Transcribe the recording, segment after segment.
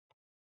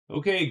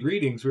Okay,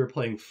 greetings. We're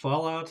playing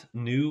Fallout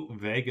New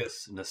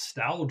Vegas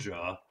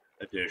Nostalgia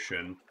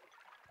Edition.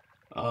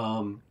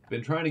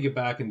 Been trying to get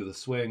back into the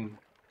swing.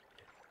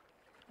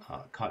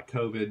 Caught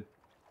COVID.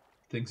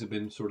 Things have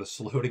been sort of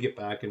slow to get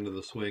back into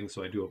the swing,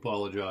 so I do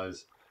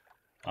apologize.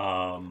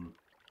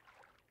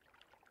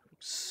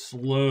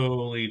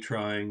 Slowly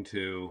trying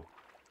to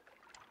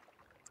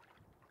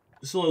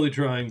sort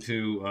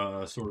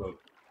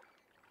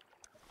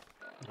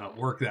of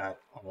work that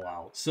all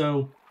out.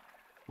 So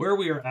where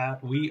we are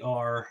at, we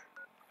are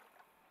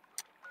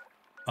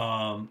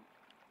at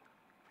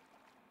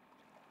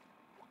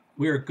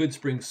Good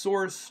Spring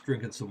Source,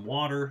 drinking some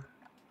water.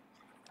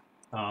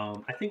 I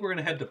think we're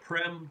going to head to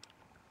Primm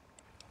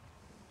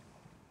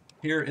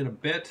here in a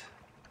bit.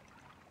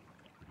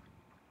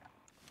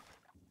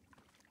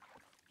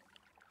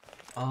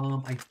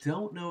 I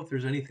don't know if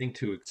there's anything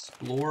to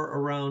explore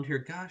around here.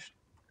 Gosh,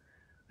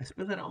 I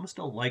suppose I almost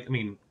don't like. I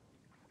mean,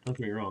 don't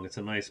get me wrong, it's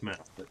a nice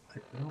map, but I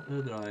don't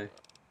know that I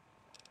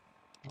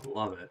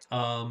love it.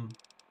 I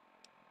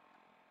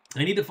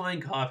need to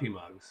find coffee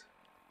mugs.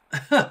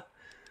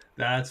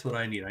 That's what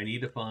I need. I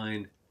need to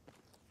find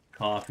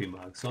coffee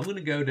mugs. So I'm going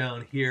to go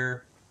down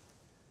here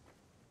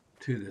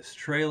to this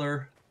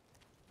trailer.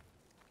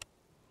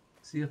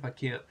 See if I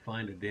can't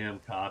find a damn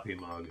coffee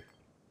mug.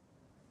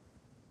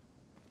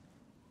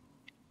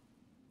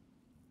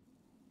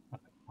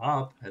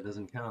 Up, that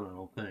doesn't count, I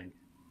don't think.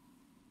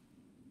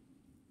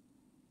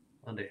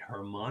 On a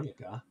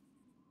harmonica.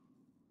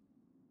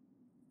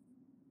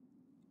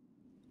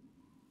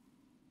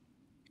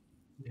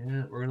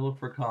 Yeah, we're gonna look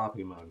for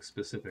coffee mugs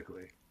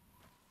specifically.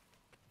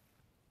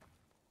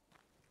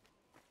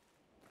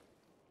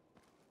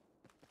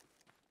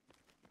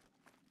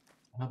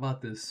 How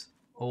about this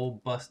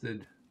old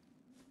busted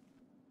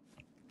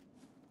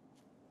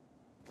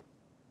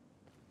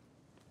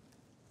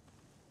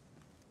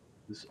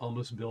this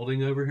almost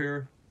building over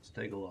here? Let's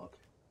take a look.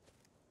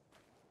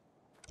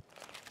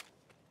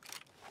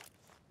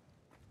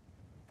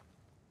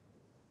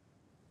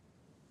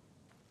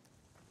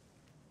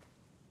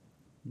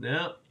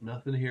 No,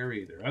 nothing here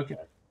either. Okay.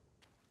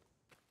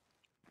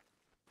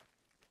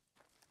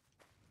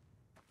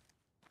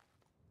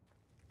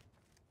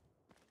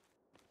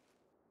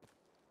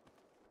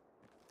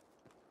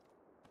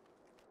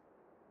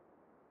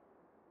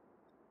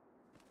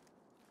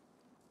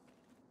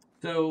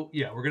 So,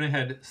 yeah, we're going to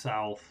head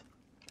south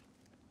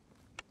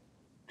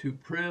to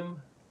Primm.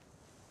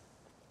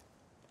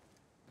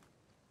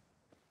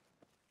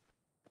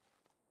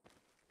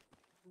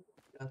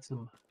 Got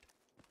some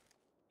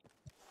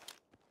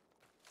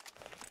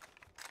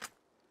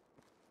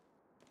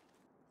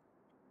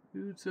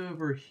dudes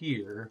over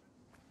here.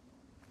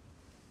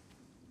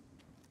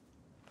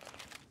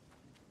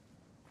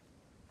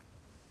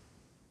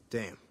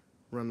 Damn,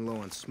 run low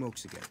on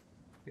smokes again.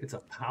 It's a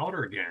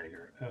powder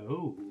ganger.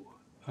 Oh.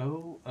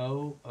 Hold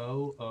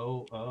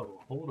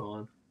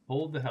on.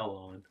 Hold the hell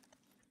on.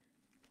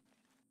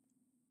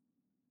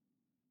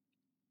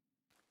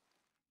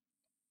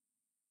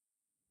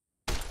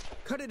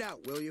 Cut it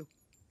out, will you?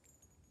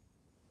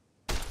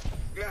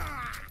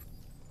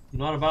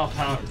 Not about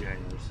powder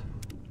gangers.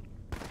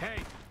 Hey!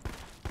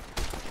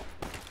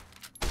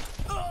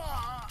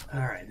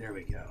 Alright, there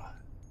we go.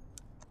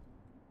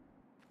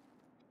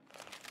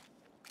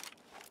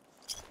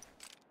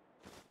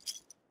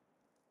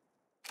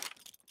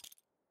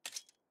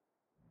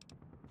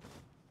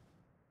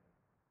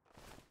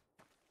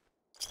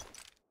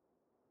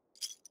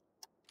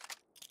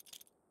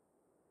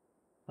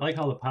 I like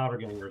how the powder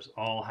gangers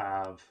all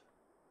have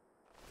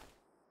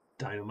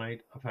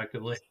dynamite,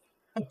 effectively.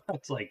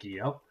 It's like,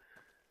 yep,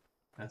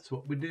 that's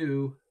what we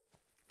do.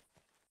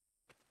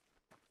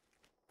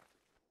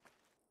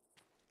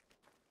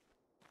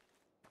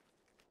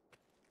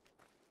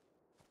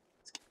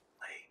 It's getting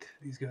late.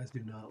 These guys do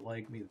not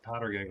like me. The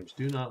powder gangers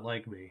do not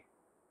like me.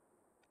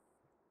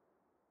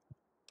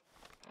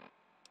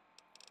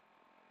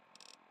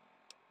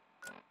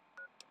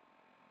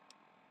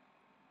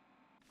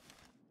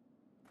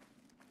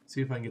 See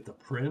if I can get the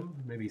Primm.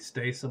 Maybe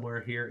stay somewhere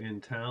here in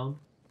town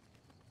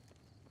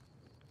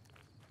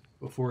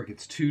before it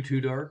gets too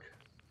dark.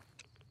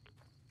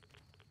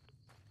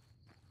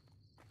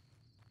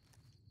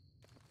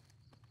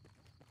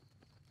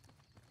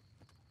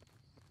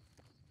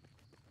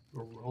 A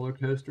roller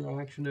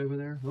coaster action over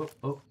there.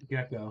 Oh,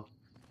 gecko.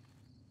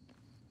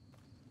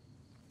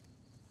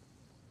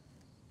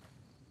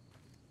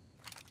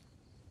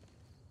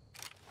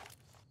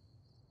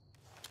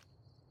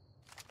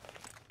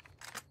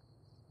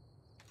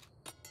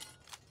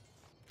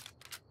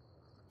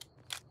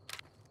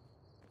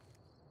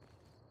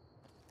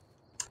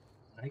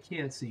 I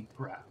can't see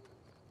crap,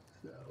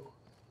 so.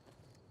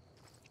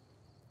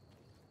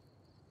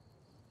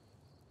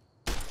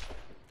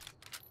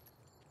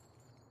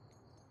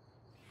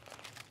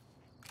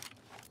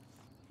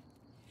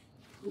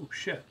 Oh,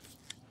 shit.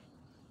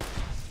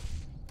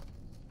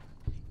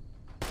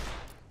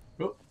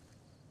 Oh.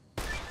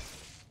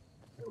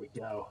 There we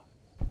go.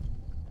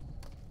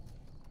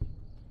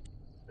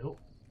 Nope.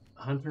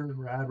 Hunter,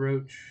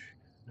 Radroach.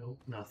 Nope,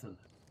 nothing.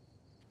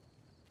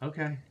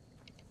 Okay.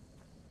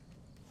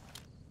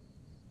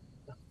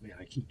 Oh, man,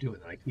 I keep doing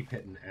that. I keep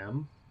hitting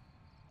M.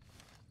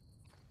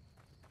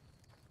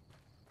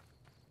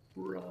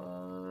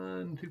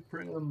 Run to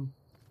Primm.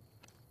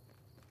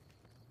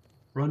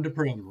 Run to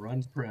Primm.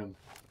 Run to Primm.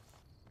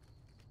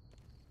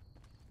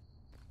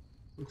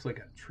 Looks like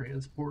a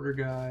transporter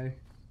guy.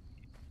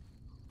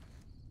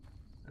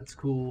 That's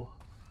cool.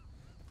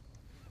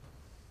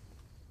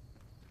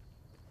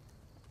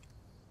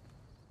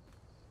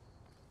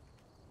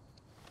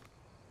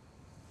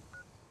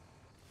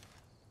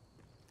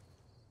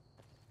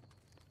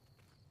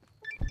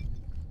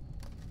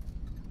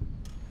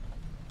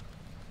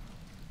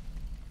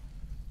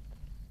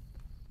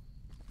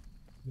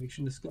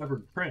 Mission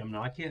discovered. Primm.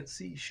 Now I can't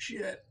see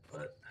shit,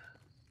 but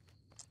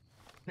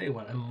tell you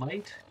what, I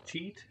might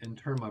cheat and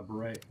turn my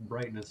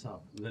brightness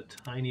up the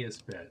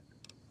tiniest bit.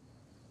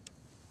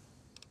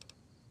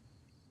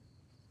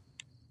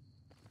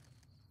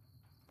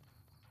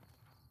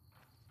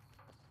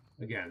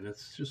 Again,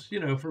 that's just, you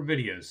know, for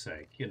video's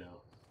sake, you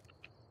know.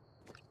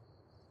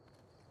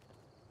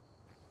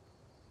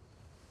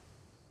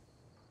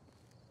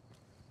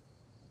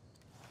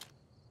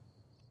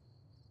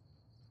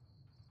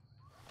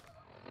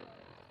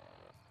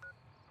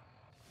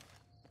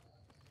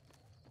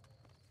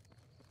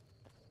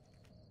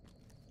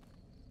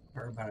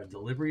 Or about a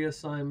delivery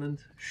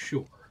assignment?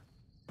 Sure.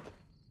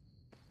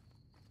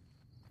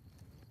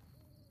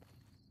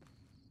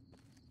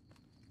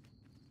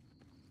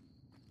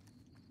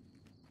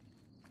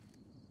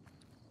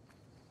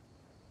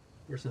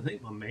 Of course, I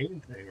think my main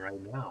thing right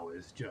now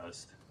is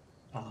just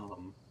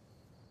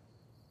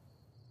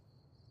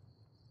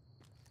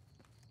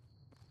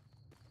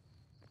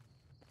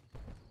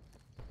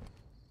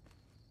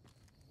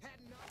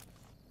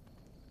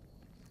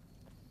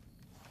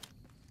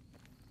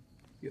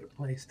get a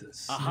place to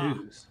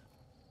snooze.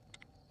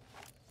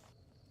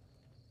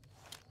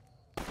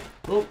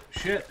 Oh,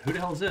 shit. Who the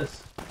hell is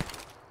this?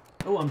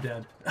 Oh, I'm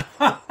dead.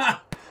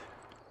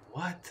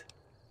 What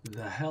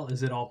the hell?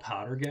 Is it all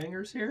powder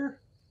gangers here?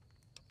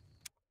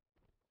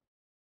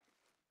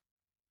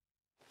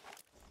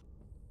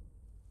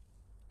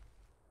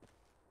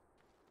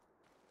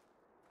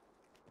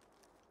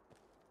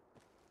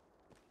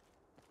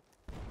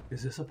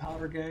 Is this a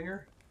powder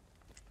ganger?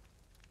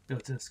 No,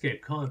 it's an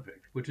escaped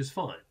convict, which is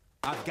fine.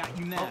 I've got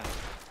you now.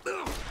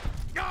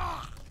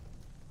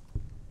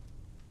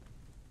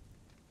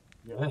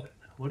 Yeah.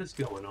 What is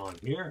going on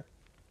here?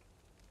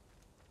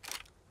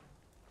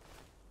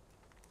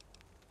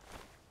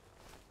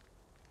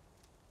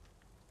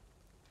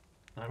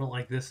 I don't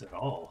like this at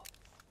all.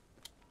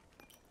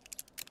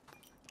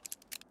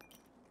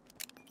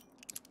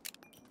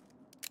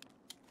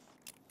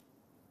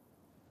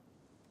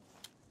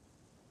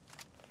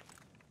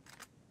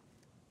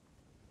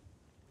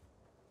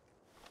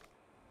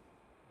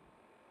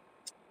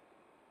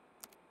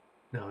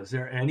 Now, is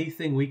there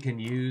anything we can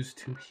use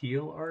to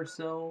heal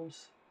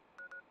ourselves?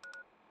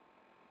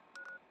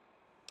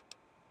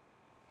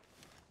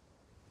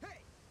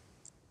 Hey!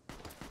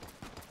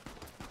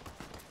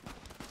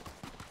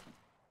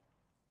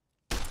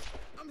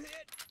 I'm hit.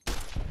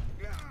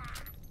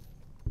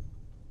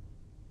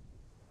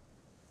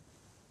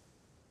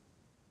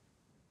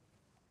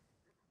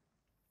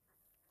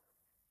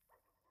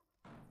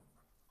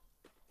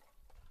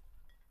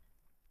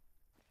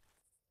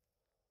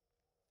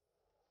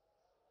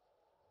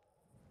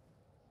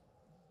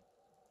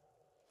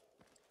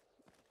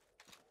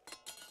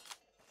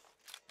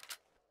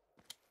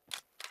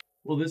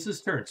 Well, this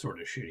is turned sort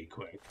of shitty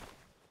quick.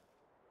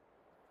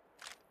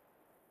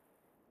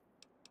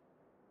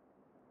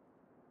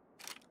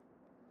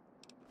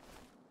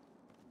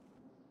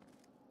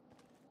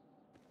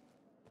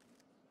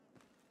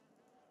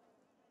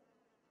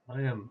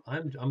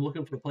 I'm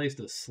looking for a place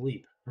to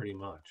sleep, pretty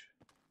much.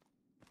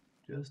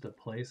 Just a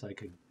place I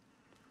could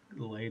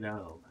lay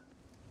down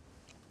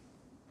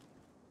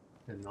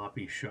and not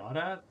be shot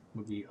at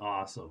would be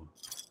awesome.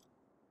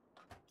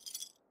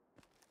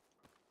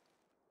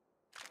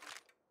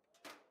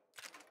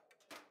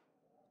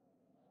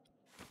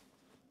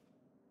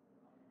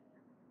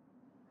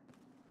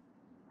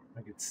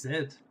 I could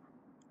sit.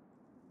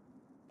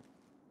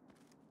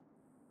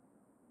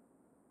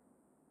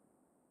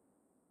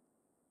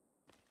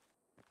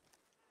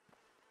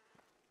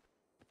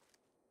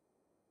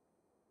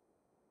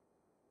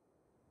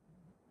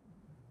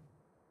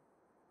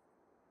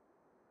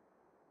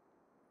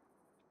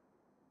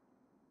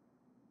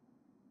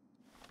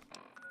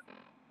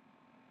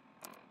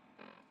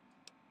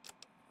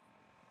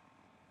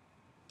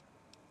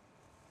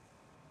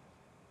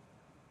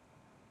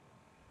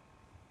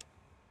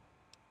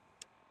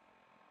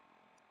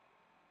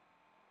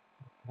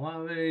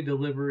 Lave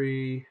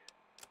delivery.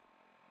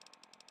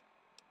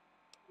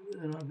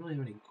 I don't really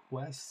have any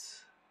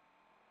quests.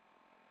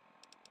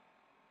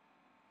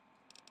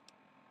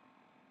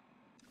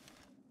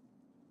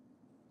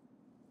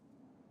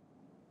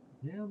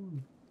 I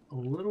am a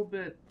little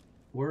bit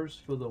worse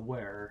for the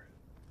wear.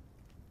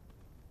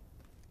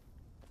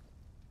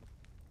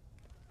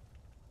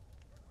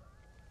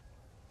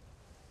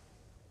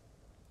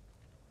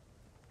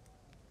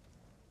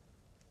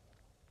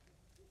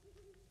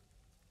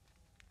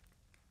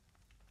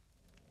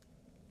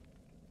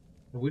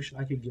 wish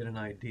I could get an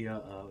idea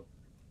of...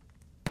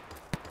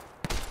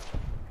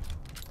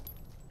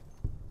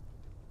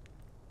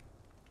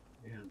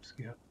 Damn,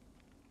 Skip.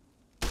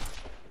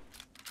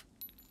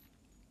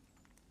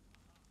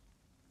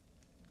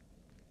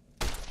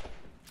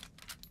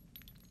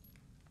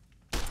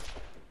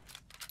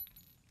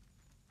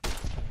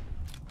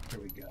 There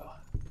we go.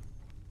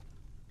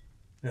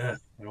 I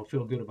don't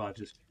feel good about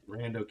just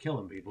rando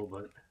killing people,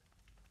 but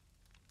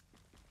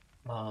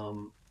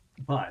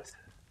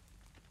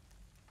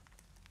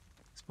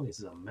this place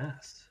is a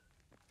mess.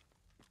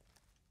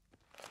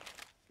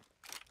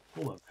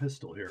 Pull a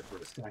pistol here for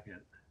a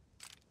second.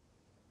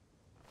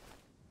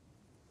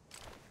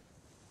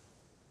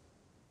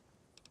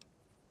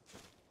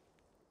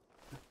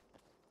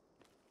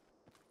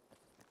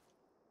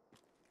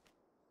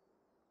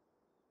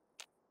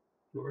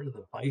 Door to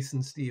the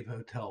Bison Steve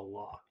Hotel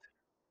locked.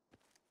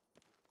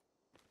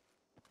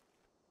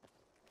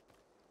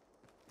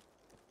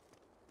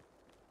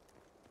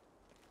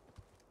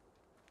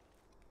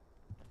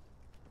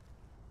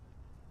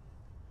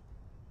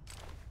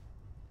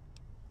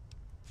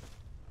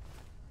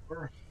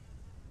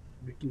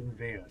 Mickey and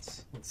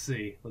Vance. Let's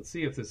see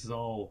if this is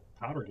all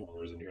powder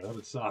killers in here. That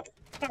would suck.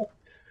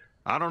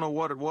 I don't know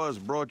what it was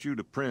brought you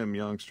to Primm,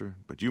 youngster,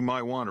 but you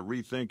might want to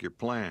rethink your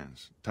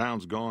plans.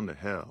 Town's gone to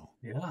hell.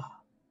 Yeah.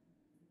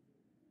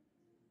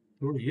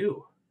 Who are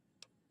you?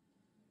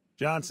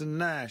 Johnson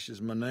Nash is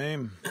my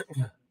name.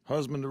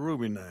 Husband to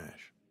Ruby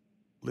Nash.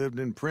 Lived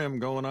in Primm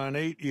going on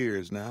 8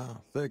 years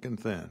now, thick and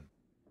thin.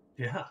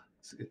 Yeah.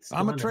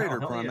 I'm a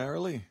trader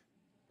primarily,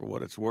 for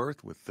what it's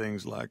worth with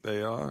things like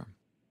they are.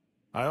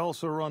 I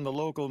also run the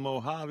local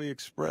Mojave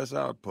Express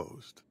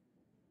outpost.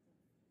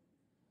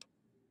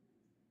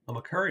 I'm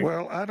a courier.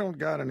 Well, I don't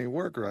got any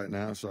work right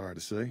now, sorry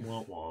to say.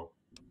 Won't.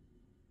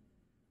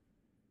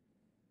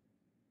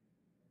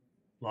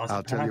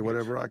 I'll tell you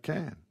whatever I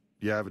can.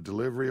 You have a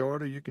delivery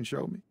order you can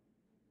show me?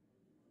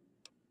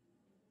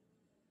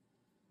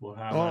 Well,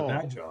 how about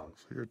that job?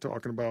 So you're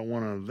talking about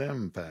one of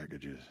them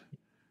packages.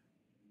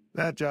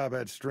 That job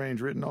had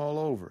strange written all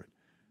over it,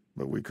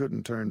 but we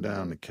couldn't turn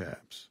down the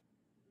caps.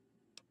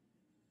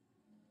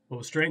 What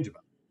was strange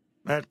about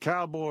it? That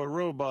cowboy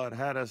robot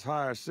had us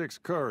hire 6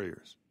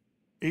 couriers.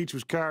 Each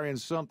was carrying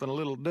something a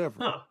little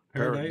different. Huh.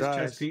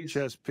 Paradise,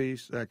 chess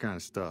piece, that kind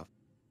of stuff.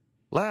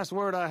 Last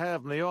word I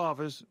have from the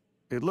office,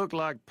 it looked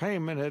like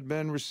payment had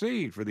been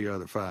received for the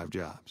other 5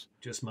 jobs.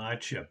 Just my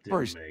chip didn't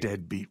First make it.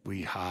 deadbeat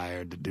we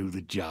hired to do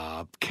the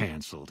job,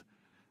 canceled.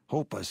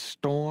 Hope a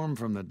storm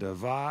from the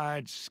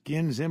divide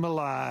skins him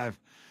alive.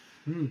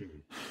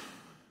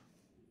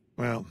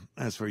 Well,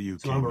 that's where you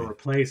So came I'm a in.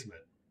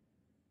 replacement.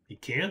 He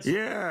canceled?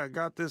 Yeah, I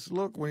got this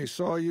look when he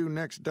saw you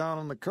next down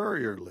on the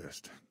courier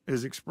list.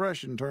 His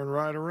expression turned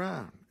right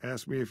around,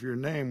 asked me if your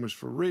name was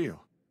for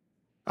real.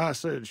 I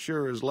said,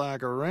 sure as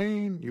like a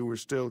rain, you were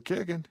still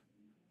kicking.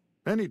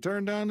 Then he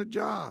turned down the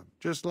job,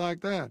 just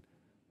like that.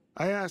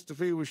 I asked if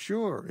he was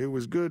sure it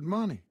was good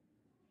money.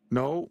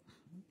 No,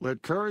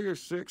 let Courier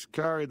 6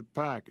 carry the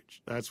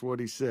package. That's what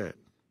he said.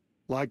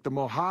 Like the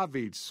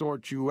Mojave'd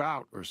sort you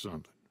out or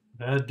something.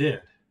 That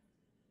did.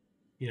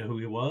 You know who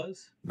he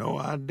was? No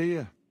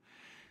idea.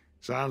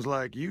 Sounds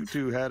like you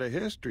two had a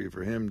history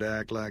for him to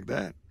act like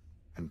that.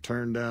 And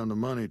turn down the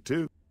money,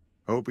 too.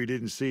 Hope he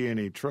didn't see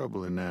any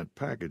trouble in that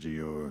package of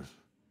yours.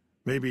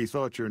 Maybe he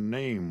thought your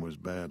name was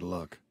bad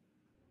luck.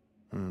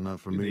 Enough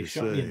for me to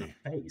shot me in say.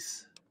 the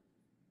face.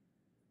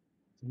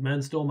 Some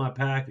men stole my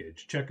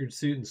package, checkered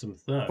suit and some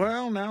thugs.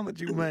 Well, now that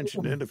you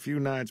mentioned it, a few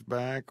nights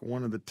back,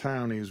 one of the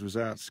townies was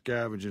out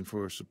scavenging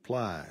for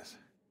supplies.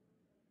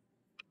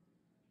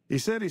 He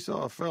said he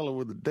saw a fellow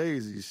with a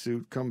daisy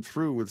suit come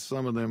through with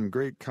some of them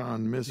Great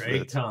Con misfits.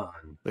 Great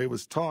Con. They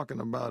was talking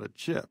about a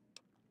chip.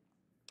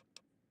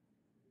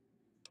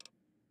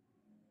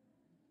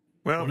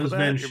 Well, One for of his that,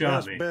 men your shot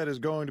best me. bet is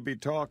going to be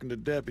talking to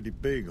Deputy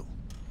Beagle.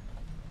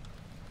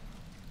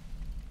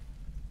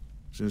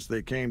 Since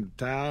they came to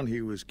town,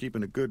 he was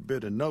keeping a good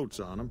bit of notes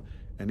on them,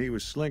 and he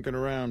was slinking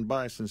around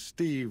Bison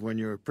Steve when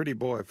your pretty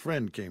boy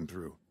friend came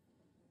through.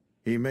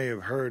 He may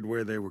have heard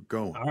where they were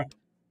going. All right.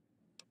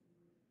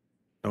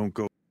 Don't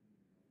go.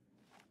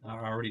 I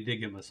already did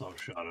get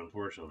myself shot,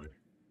 unfortunately.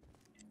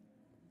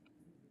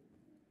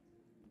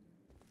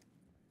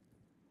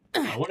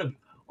 What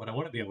I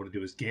want to be able to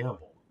do is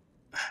gamble.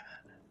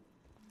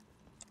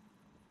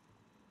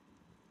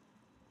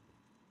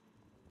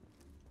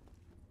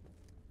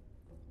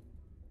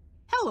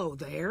 Hello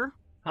there.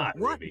 Hi,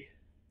 What? Ruby.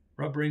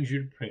 What brings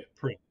you to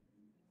Primm?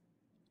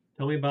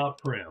 Tell me about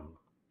Primm.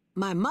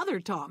 My mother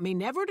taught me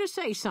never to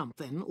say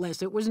something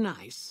unless it was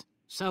nice.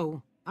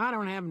 So I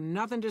don't have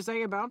nothing to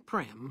say about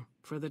Primm,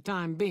 for the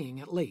time being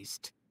at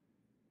least.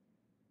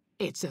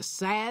 It's a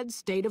sad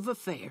state of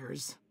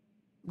affairs.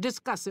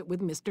 Discuss it with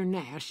Mr.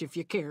 Nash if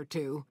you care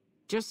to.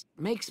 Just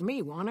makes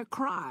me want to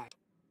cry.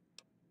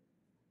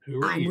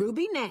 Who are I'm you?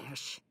 Ruby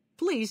Nash.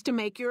 Pleased to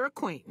make your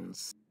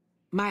acquaintance.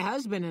 My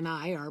husband and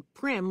I are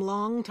Primm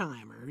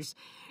long-timers.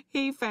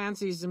 He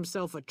fancies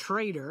himself a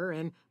trader,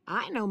 and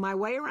I know my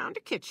way around a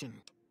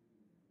kitchen.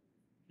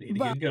 Need to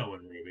get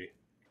going, Ruby.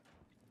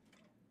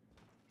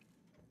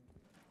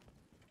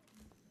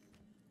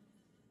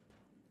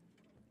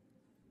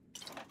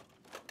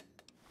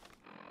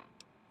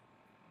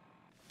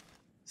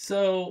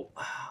 So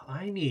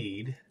I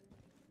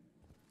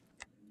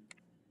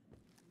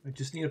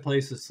just need a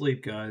place to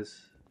sleep,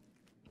 guys.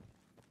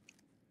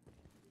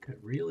 Could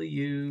really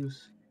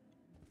use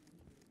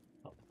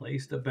a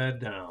place to bed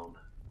down.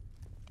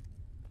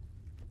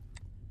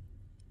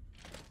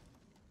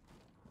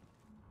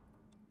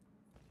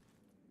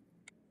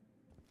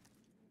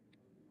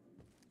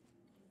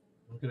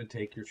 I'm gonna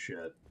take your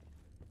shit.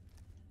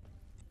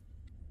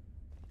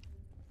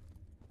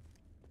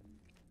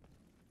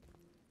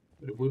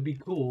 But it would be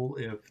cool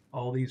if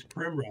all these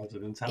Primm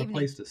residents had a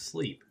place to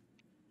sleep.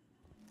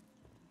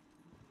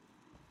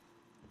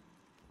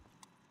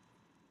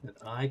 And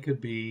I could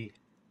be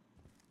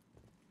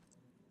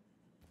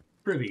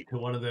privy to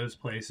one of those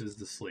places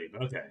to sleep.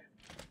 Okay.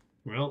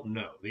 Well,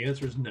 no. The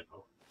answer is no.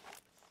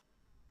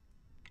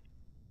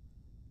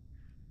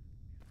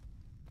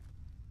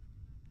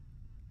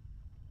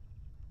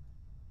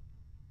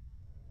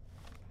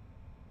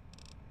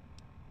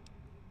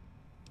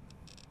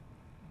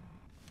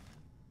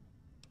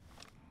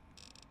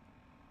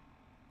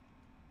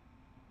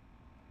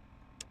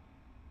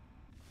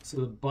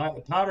 So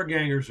the powder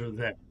gangers are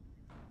there.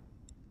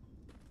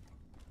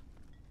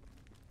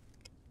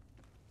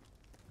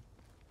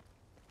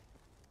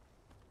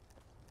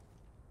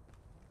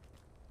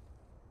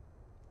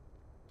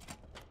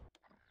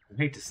 I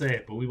hate to say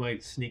it, but we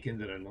might sneak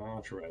into the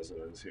Notch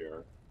residence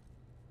here.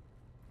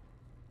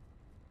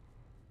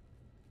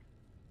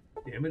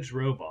 Damaged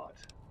robot.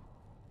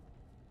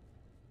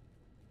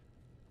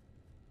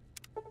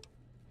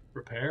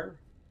 Repair?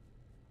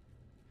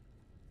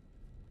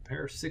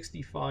 Repair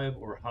 65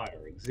 or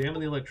higher. Examine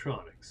the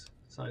electronics.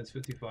 Science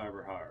 55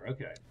 or higher.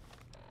 Okay.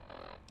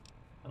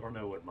 I don't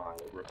know what my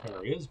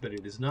repair is, but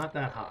it is not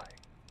that high.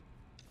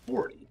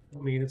 40. I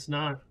mean, it's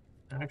not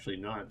actually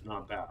not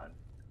bad.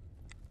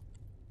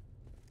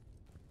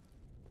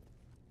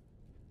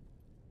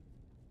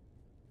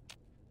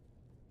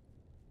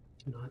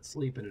 Not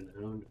sleep in an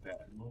owned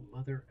bed. No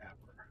mother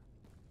ever.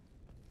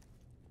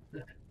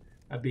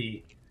 I'd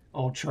be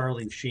all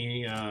Charlie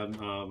Sheen.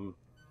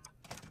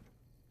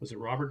 Was it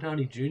Robert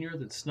Downey Jr.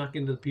 that snuck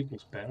into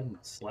people's bed and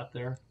slept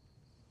there?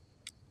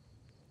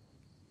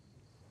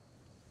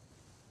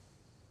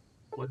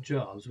 What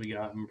jobs we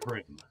got in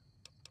Primm?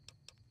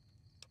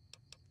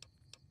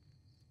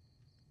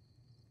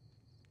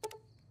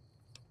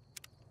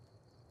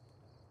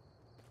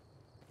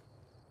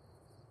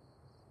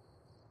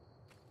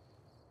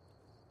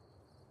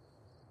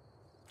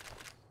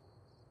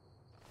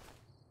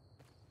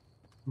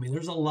 I mean,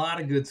 there's a lot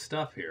of good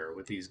stuff here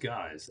with these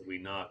guys that we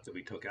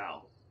took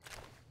out.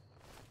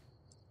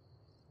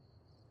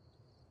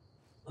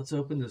 Let's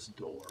open this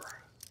door.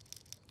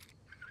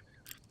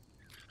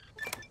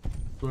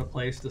 Want a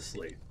place to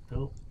sleep?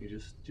 Nope, you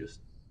just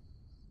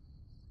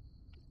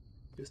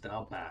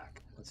out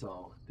back. That's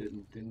all.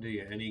 Didn't do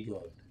you any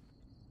good.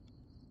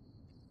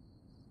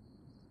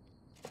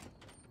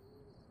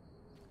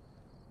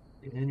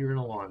 And you're in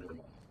a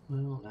laundromat.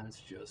 Well, that's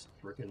just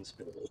frickin'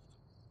 spittle.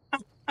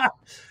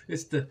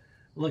 It's the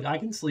look. I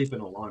can sleep in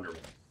a laundromat.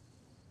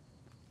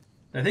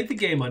 I think the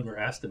game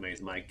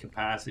underestimates my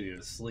capacity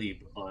to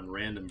sleep on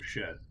random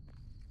shit.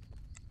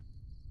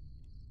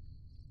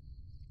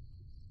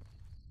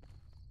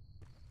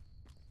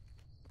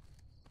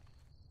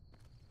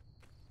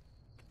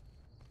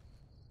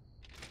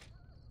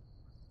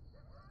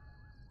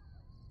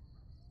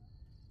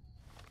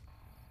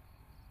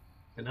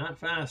 Cannot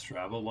fast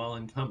travel while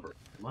encumbered.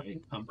 Am I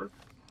encumbered?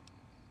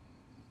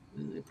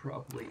 I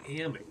probably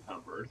am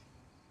encumbered.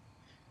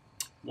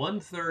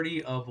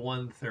 130 of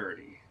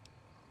 130.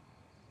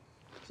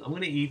 So I'm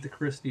going to eat the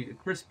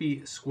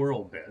crispy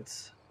squirrel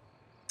bits.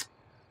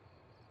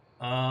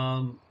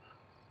 And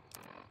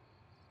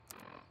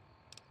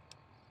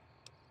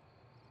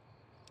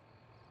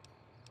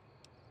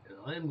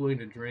I'm going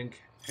to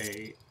drink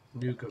a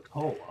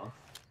Nuka-Cola.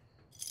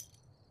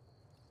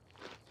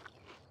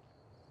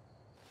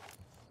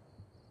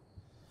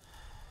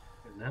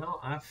 And now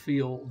I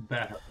feel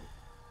better.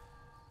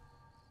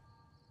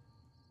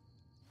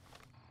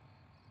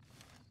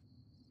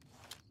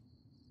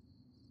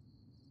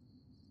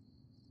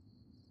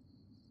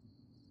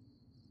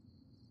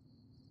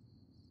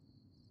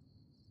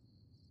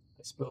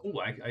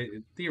 Oh,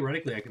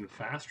 theoretically, I can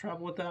fast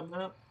travel with that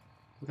map,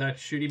 with that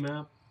shitty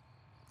map.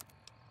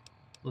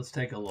 Let's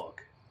take a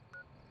look.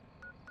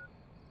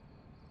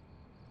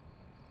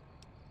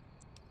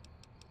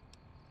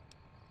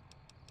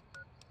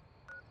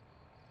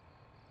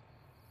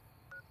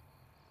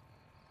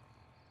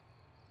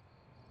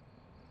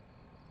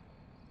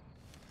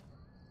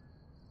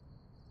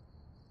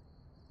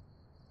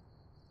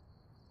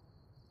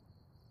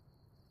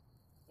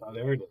 Oh,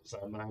 there it is.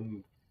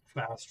 I'm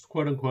fast,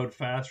 quote unquote,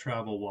 fast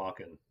travel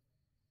walking.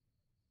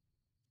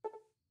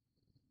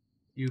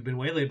 You've been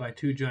waylaid by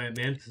 2 giant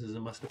mantises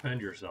and must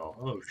defend yourself.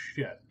 Oh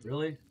shit!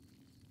 Really?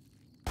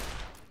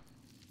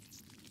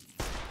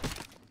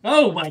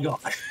 Oh my god!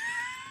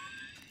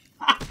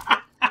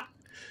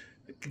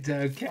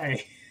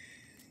 Okay.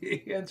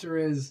 The answer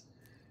is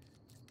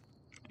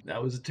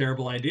that was a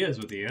terrible idea. Is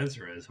what the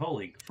answer is.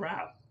 Holy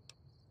crap!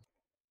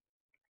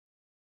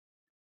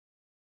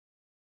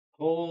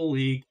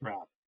 Holy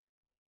crap.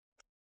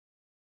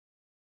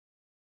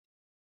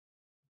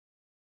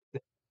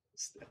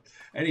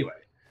 Anyway,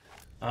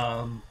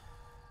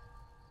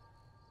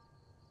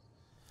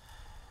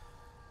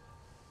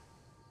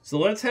 so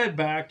let's head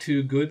back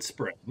to Good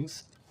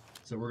Springs.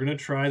 So we're going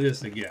to try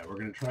this again. We're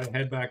going to try to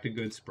head back to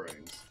Good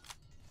Springs.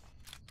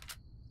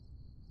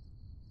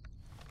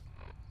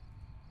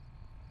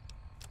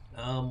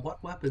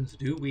 What weapons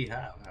do we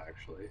have,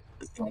 actually?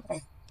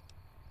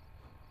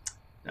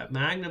 That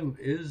Magnum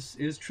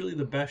is truly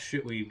the best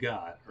shit we've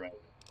got, right?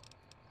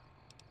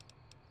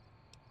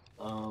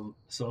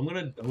 So I'm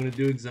gonna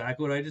do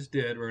exactly what I just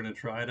did. We're gonna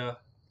try to,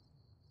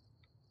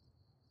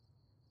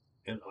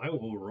 and I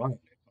will run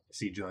if I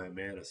see giant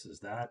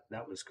mantises. That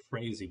was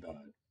crazy bad.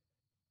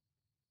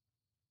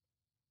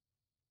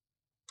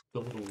 A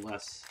little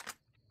less.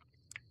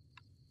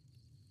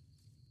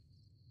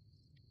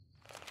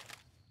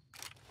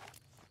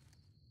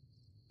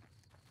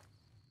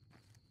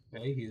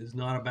 Okay, he is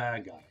not a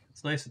bad guy.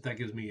 It's nice that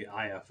gives me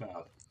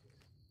IFF.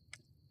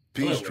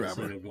 Peace, Hello,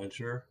 Trevor. Wilson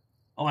Adventurer.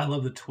 Oh, I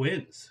love the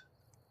twins.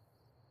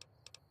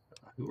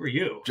 Who are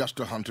you? Just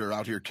a hunter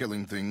out here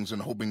killing things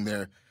and hoping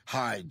their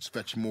hides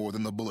fetch more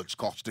than the bullets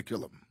cost to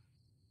kill them.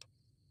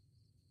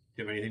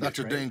 Do you have anything That's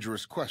to a trade?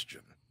 dangerous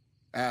question.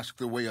 Ask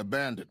the way a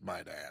bandit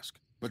might ask.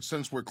 But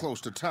since we're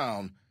close to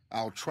town,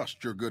 I'll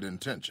trust your good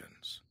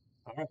intentions.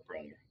 All right,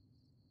 brother.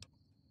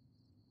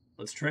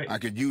 Let's trade. I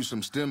could use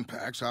some stim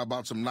packs. How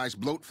about some nice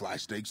bloatfly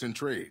steaks in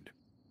trade?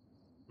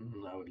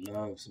 I would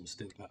love some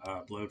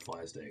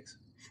bloatfly steaks.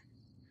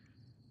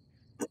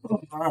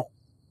 All right.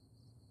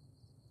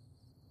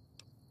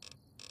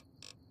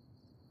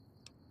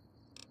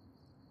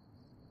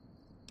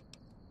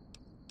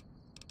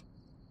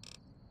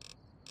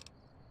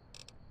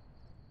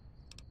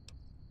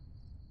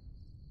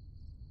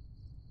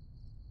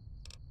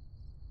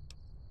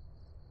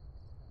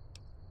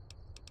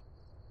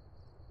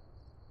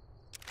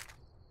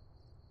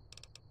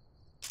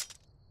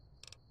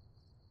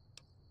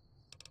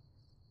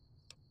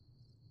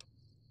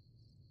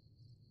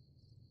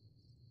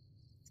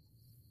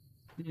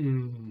 So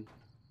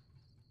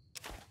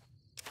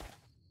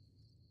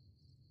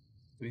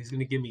he's going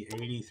to give me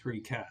 83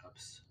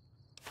 caps.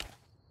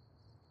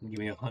 Give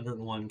me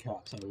 101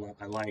 caps.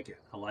 I like it.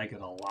 I like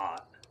it a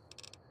lot.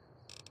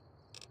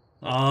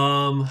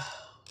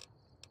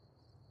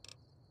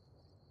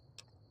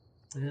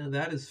 Yeah,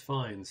 that is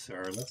fine,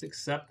 sir. Let's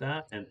accept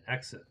that and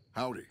exit.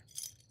 Howdy.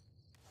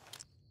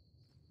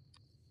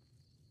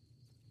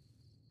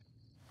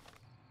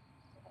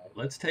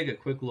 Let's take a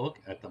quick look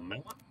at the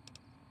map.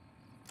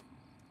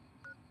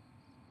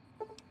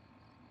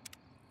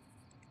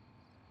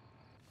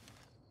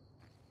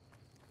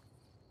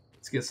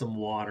 Let's get some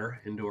water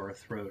into our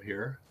throat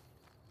here.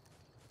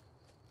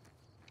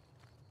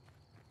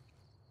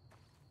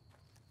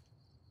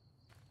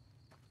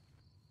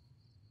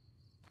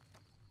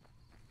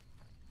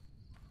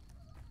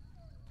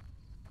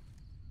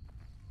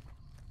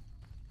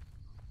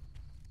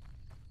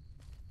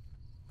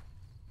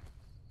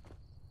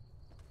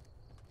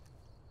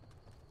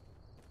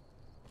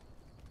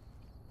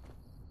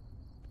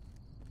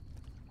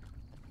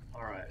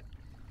 All right.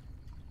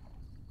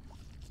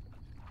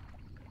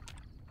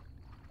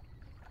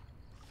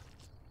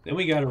 Then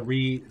we gotta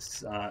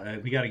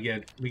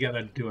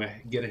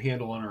get a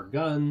handle on our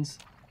guns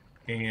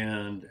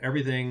and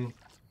everything.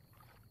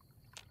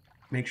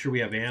 Make sure we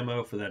have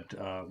ammo for that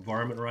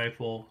varmint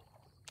rifle.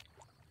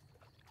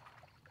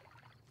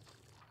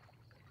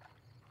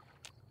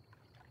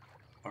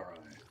 All right.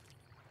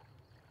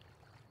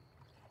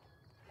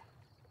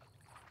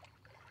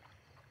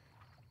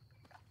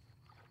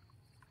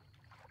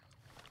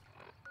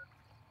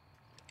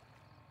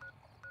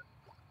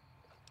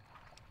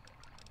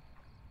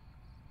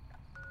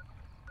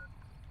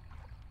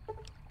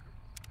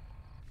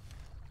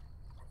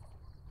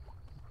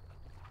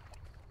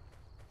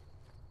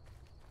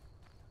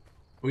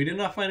 We did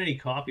not find any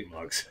coffee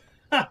mugs.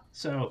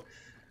 So,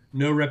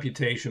 no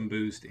reputation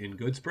boost in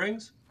Good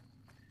Springs.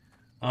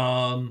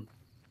 Um,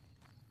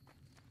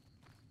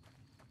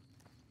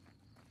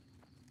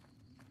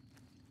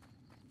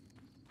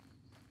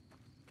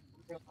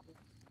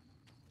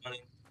 Of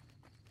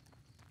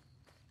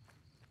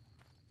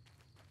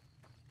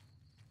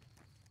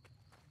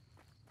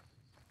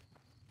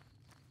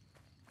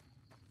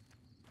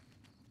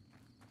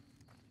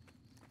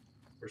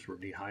course, we're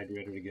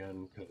dehydrated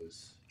again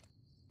because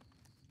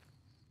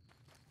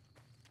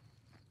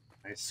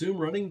I assume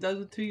running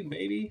does it to you.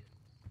 Maybe,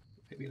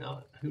 maybe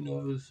not. Who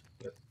knows?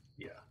 But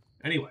yeah.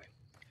 Anyway.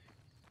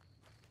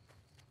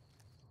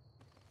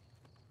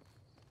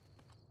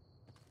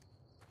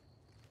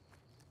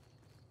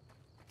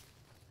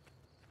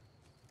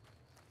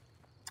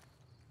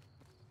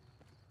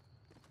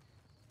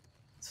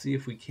 Let's see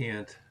if we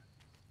can't.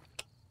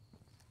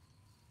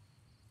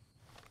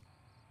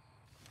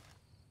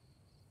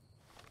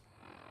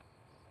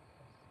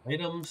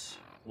 Items,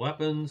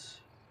 weapons,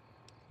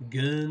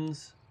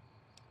 guns.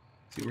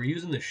 See, we're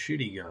using the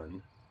shitty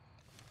gun.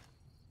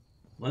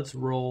 Let's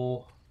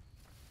roll.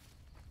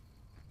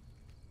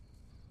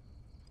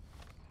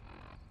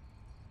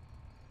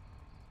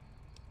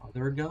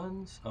 other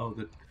guns? Oh,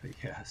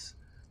 yes.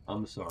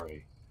 I'm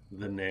sorry.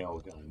 The nail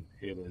gun.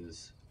 It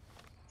is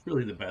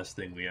really the best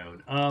thing we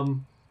own.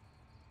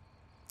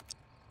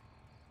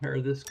 Pair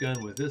this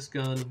gun with this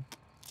gun.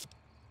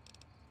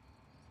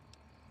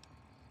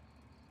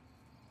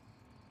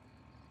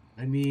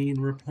 I mean,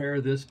 repair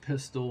this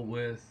pistol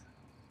with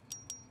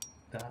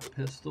that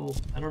pistol.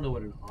 I don't know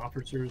what an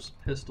officer's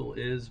pistol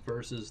is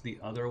versus the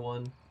other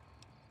one.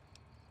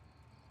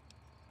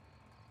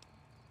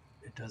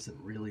 It doesn't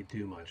really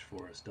do much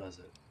for us, does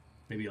it?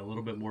 Maybe a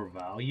little bit more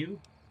value?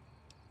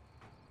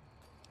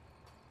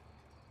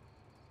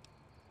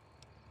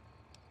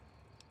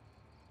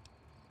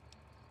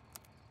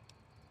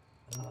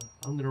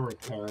 I'm going to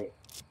repair it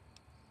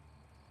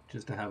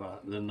just to have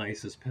the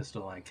nicest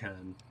pistol I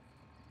can.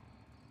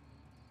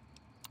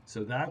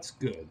 So that's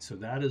good. So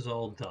that is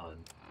all done.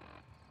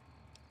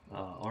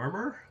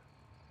 Armor?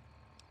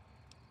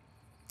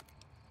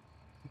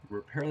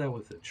 Repair that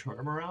with the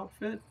Charmer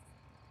outfit?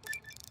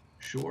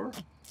 Sure.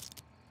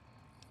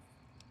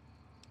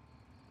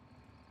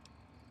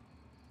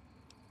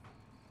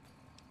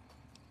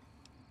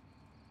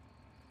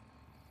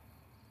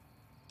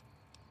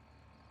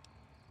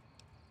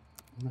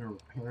 I'm going to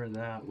repair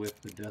that with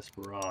the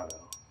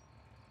Desperado.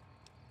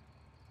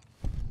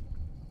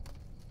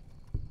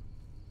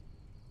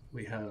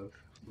 We have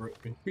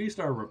increased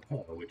our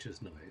repair, which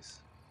is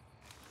nice.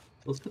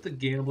 Let's put the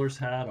gambler's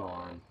hat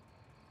on.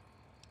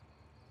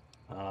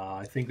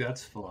 I think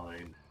that's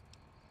fine.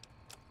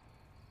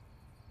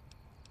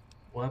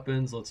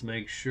 Weapons, let's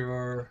make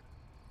sure.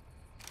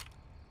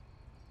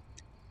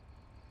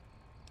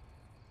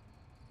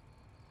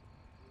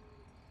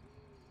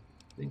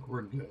 I think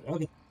we're good.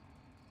 Okay.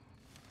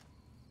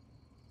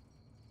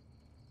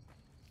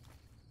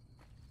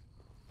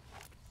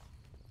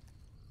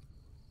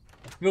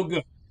 Feel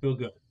good. Feel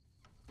good.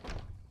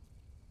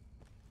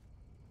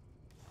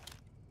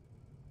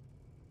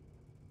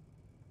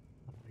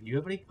 You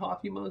have any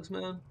coffee mugs,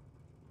 man?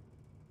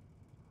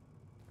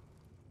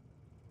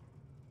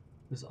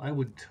 Because I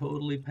would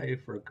totally pay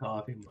for a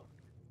coffee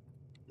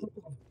mug.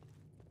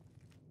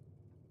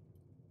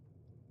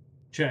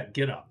 Chet,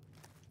 get up.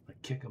 I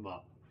kick him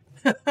up.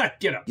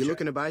 Get up, You Chet.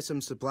 looking to buy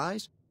some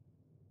supplies?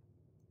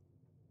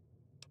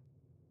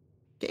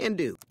 Can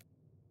do.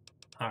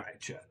 All right,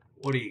 Chet.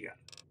 What do you got?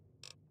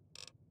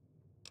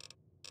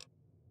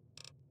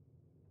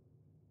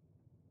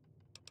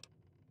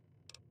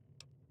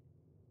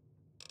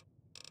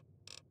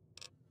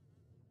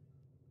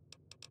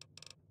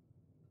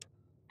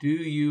 Do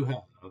you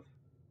have...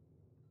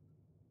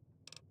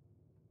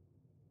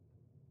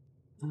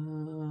 I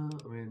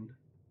mean...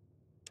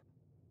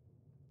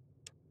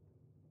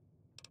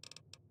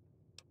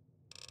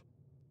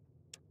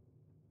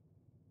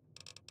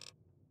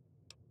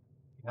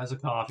 He has a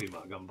coffee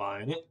mug. I'm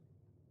buying it.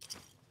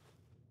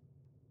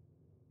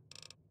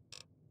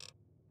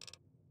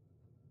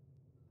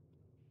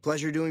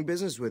 Pleasure doing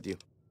business with you.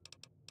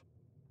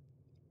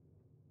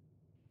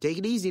 Take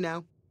it easy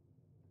now.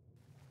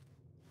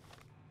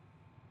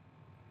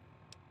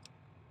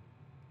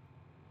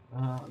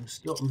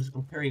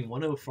 I'm carrying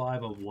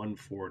 105 of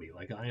 140.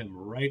 Like, I am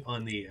right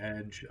on the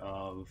edge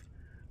of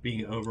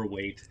being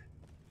overweight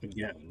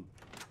again,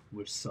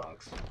 which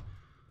sucks.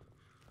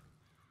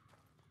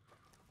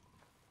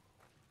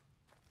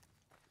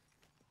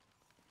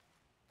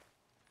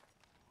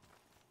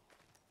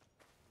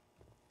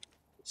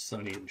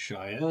 Sunny and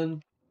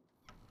Cheyenne.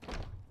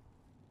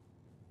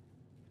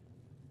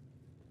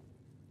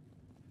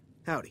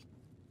 Howdy.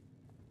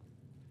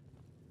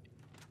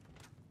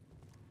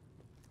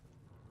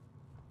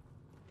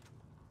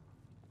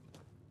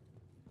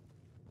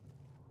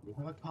 You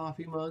have a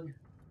coffee mug?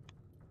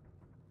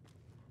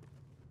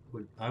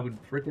 I would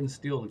frickin'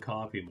 steal the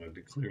coffee mug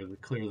to clear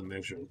the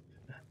mission.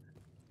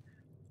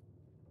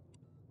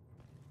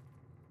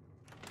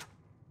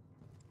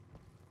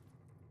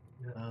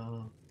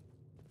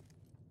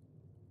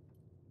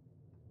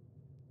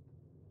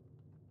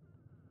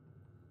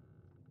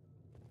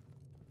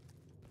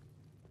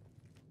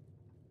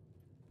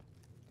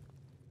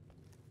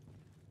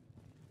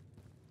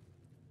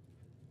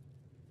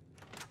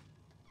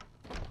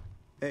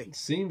 Hey.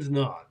 Seems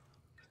not.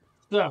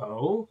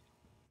 So...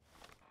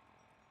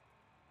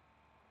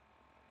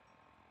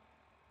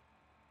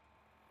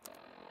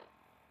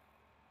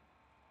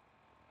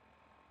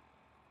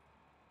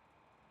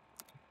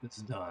 It's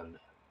done.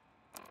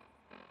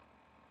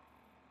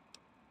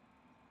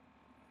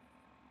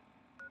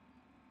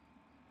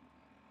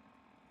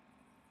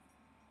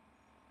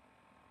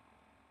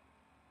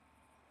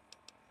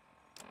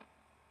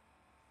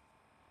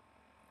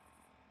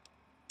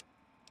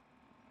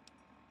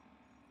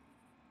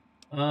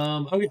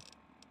 Okay.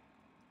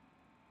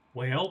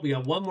 Well, we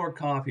got one more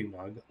coffee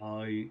mug.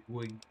 I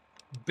would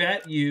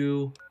bet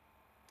you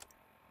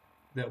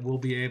that we'll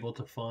be able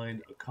to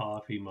find a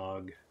coffee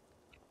mug.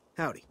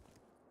 Howdy.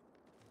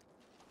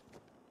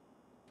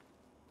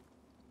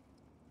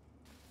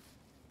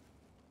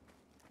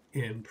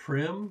 In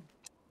Primm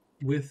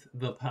with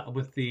the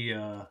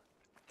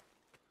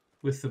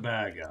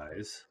bad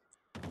guys.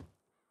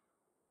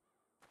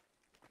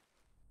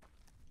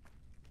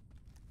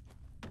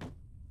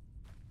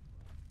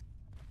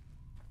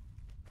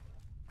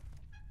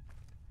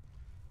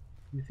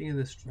 Anything in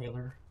this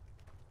trailer?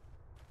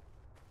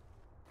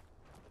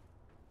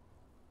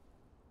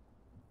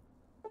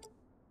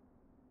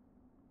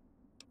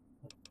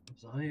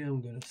 'Cause I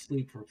am going to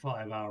sleep for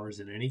 5 hours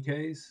in any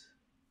case.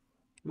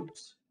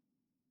 Oops.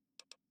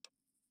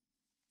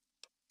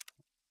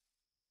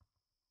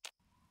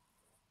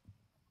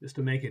 Just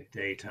to make it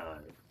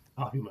daytime.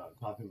 Coffee mug,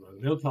 coffee mug.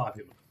 No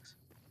coffee mugs.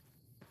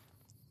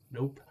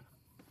 Nope.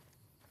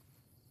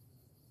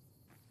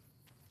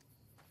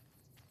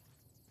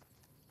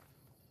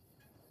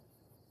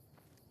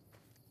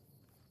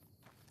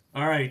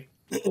 All right.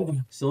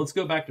 So let's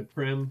go back to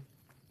Primm.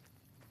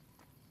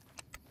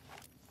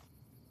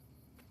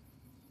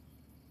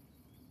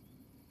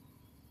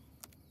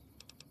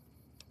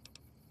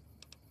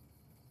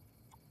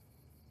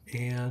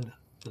 And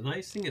the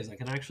nice thing is I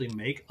can actually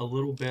make a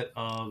little bit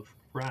of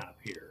crap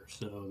here.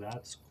 So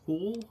that's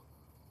cool.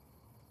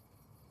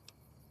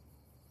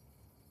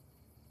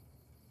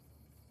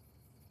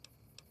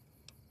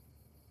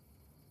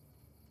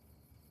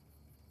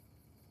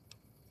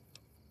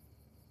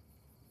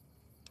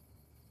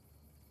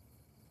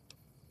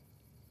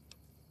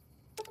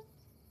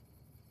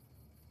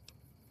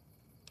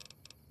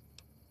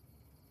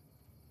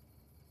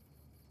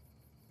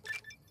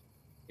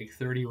 Take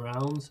 30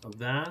 rounds of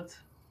that.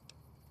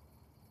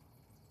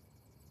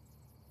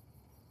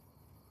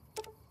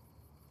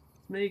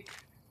 Make a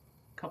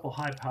couple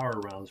high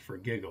power rounds for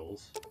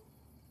giggles.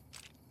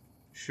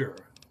 Sure.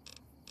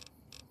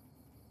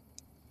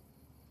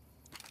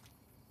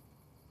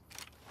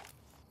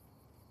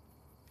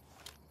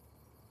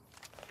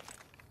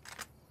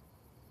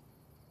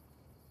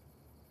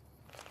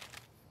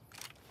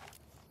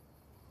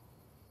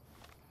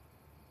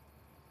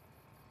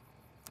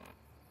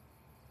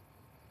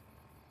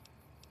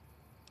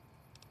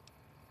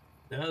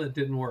 No, that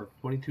didn't work.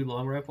 22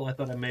 long rifle, I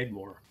thought I made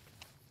more.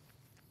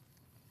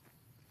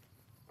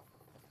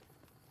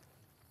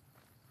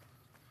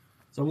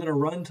 So I'm going to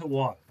run to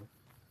water,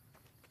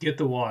 get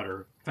the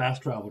water,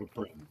 fast travel to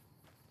Primm.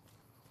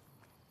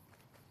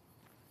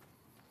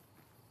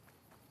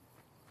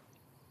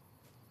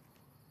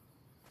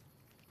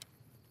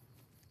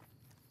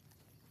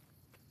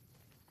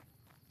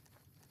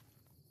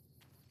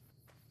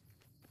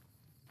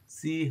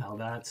 See how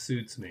that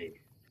suits me.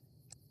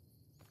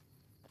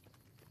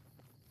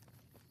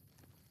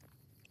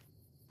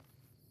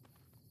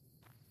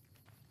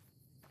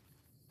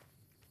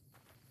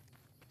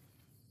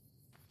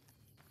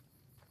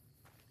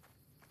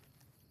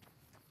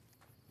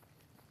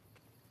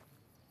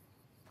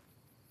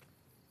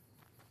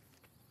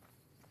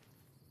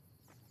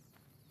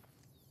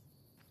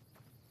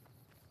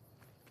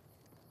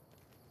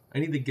 I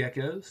need the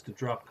geckos to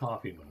drop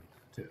coffee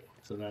mugs too.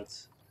 So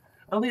that's,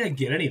 I don't think I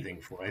get anything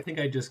for it. I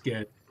think I just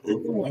get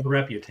a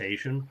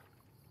reputation.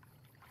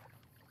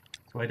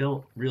 So I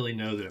don't really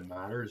know that it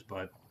matters,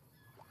 but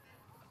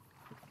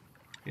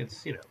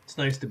it's, you know, it's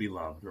nice to be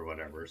loved or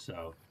whatever.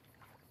 So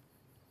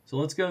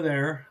let's go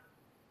there.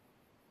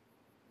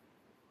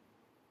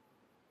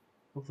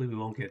 Hopefully we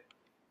won't get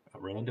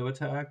rando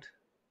attacked.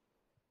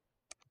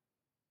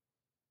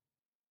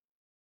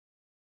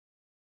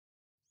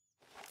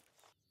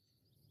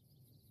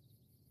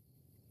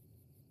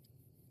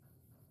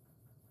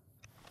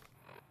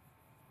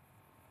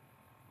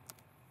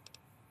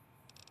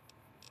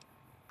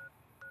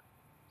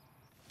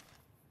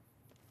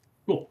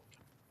 Cool.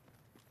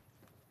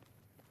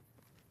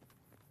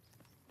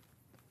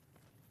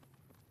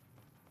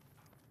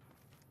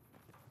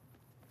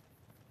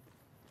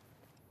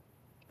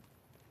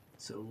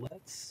 So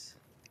let's...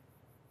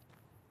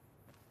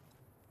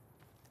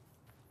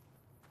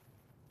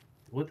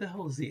 What the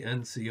hell does the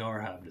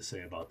NCR have to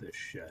say about this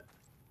shit?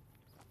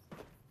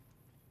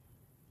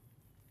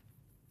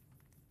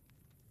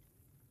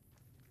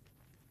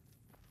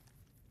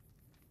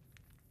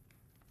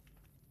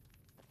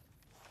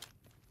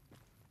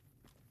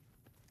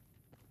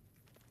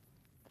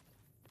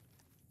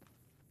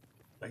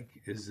 Like,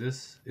 is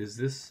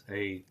this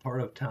a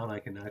part of town I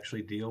can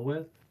actually deal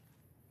with?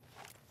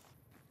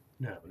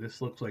 No,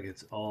 this looks like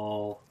it's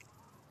all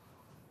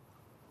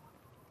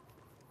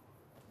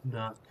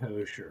not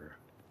kosher.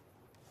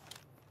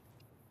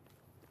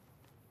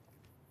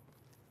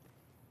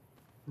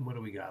 And what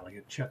do we got? Like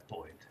a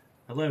checkpoint.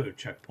 Hello,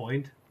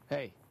 checkpoint.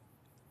 Hey,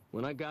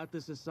 when I got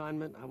this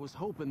assignment, I was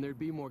hoping there'd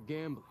be more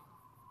gambling.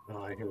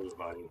 Oh, I hear you,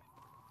 buddy.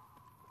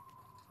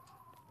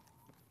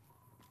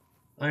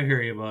 I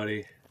hear you,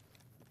 buddy.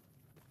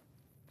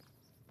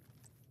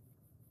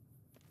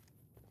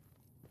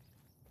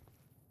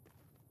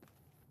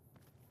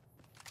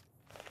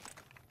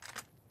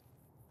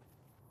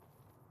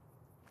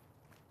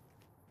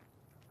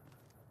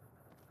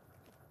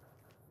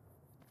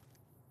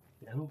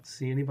 I don't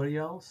see anybody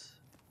else.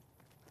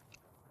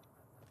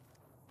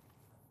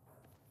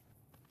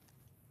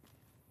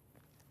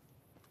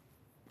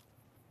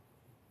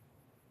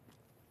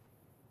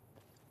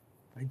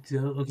 I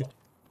don't.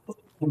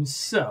 Okay.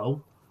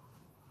 So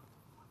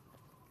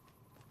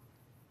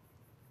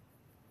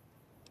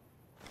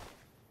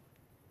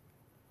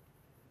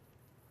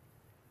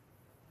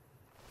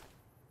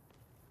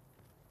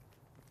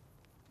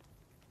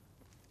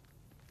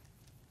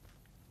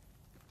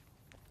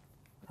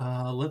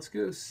Let's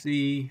go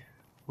see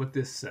what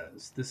this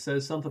says. This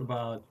says something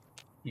about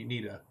you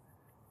need a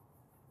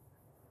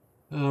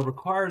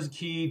requires a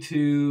key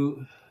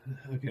to.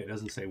 Okay, it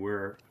doesn't say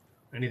where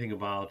anything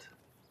about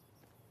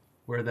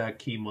where that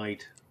key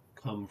might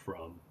come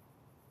from.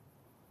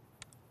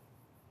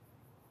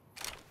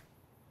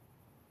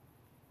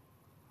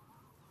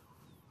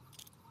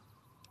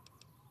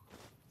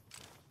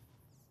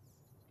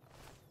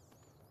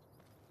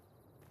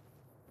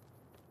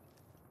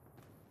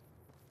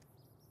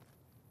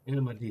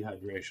 And my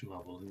dehydration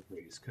levels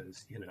increase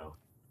because, you know,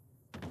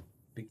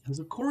 because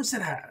of course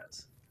it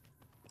has.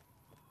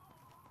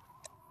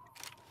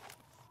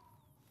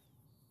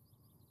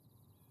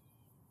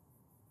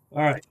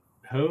 All right,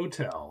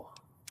 hotel.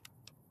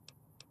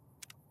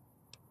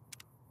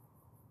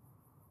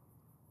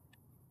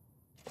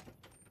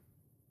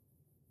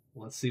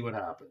 Let's see what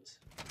happens.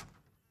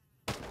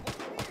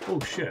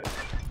 Oh shit.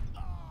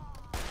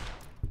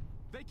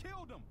 They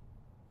killed him.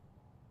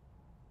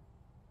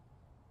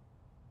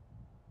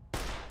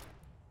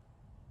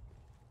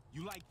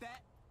 You like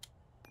that?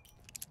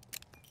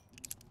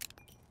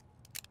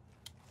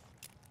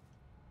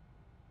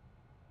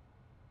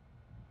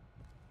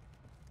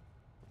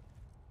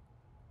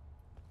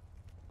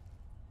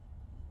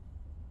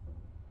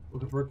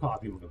 Looking for a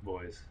coffee mug,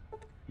 boys.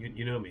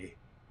 You know me.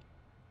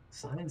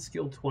 Science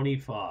skill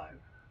 25.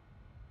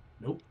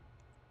 Nope.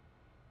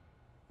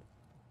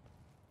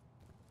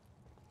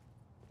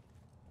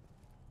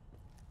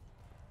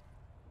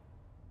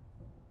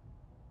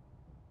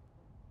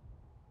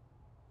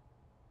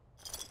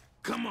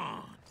 Come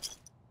on.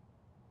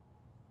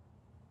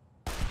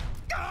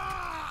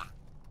 I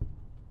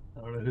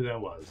don't know who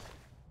that was.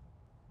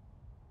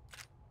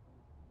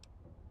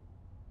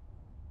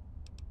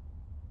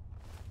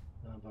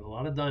 But a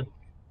lot of dynamite.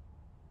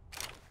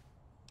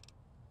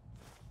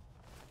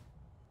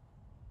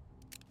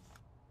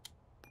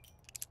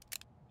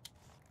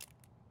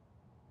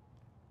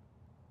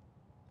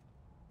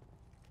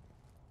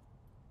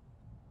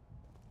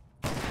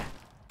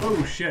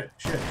 Oh shit,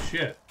 shit.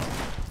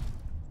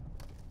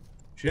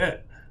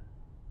 Shit.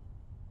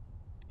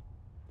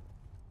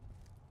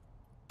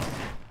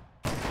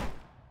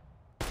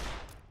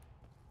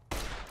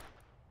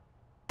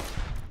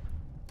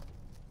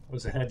 It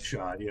was a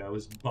headshot. Yeah, it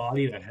was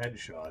bodied a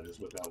headshot is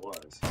what that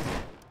was.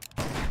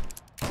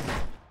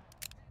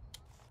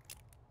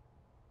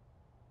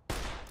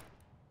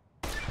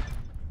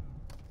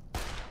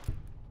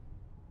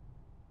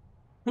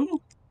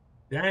 Ooh,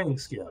 dang,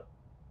 Skip.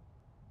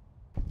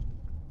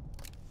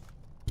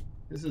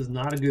 This is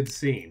not a good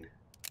scene.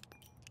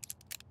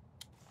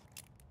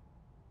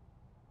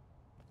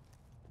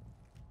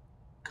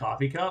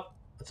 Coffee cup?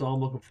 That's all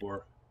I'm looking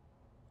for.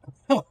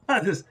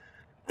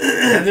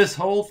 This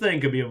whole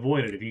thing could be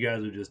avoided if you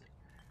guys would just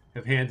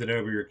have handed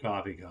over your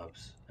coffee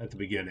cups at the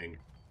beginning.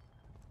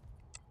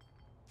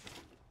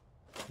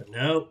 But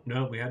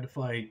no, we had to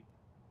fight.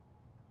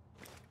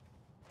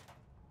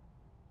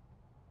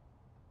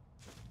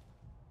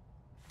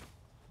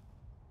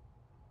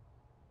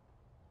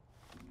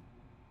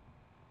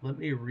 Let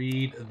me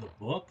read the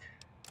book.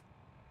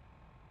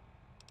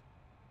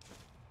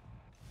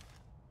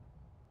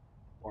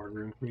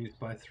 Order increased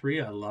by 3.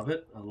 I love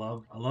it. I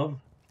love.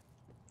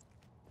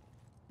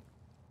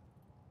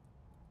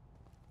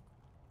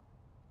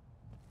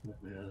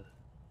 Man.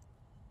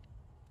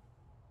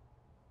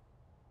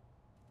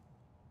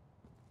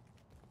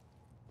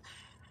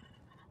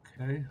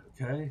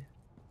 Okay.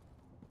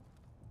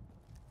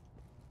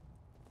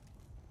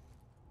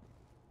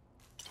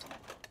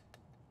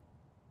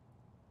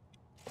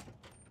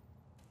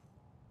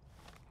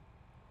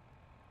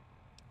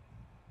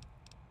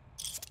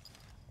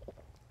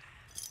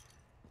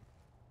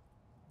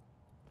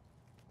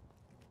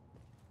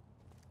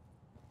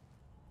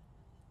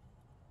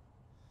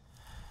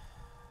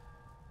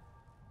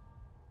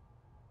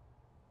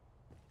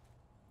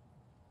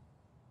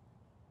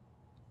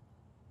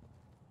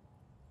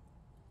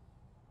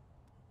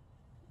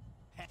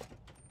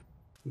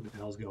 What the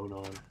hell's going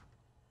on?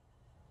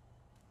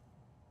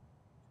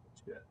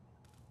 Shit.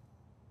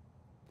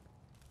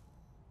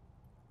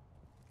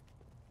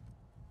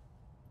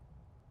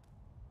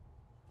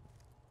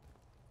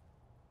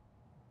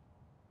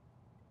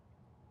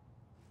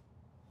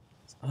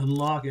 Let's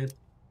unlock it.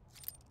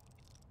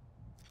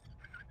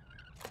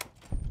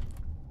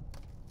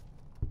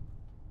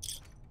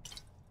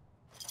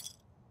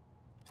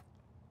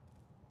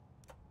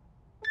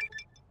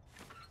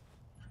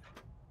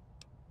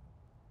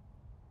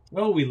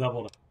 Oh, we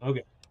leveled up.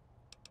 Okay.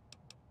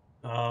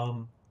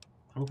 I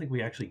don't think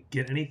we actually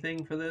get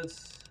anything for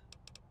this.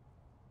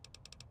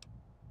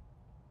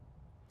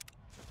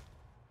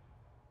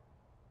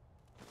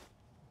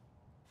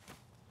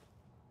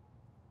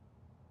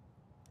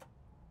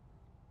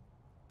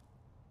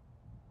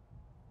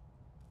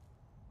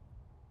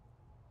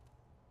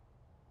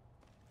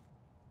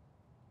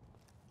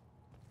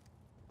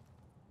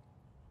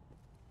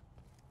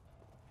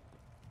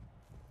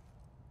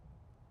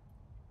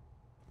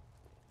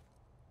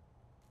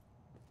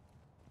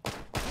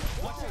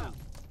 Watch out.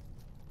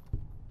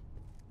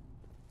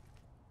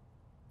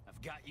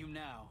 Got you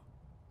now.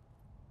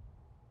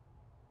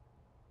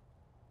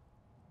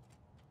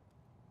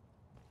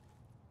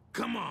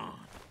 Come on.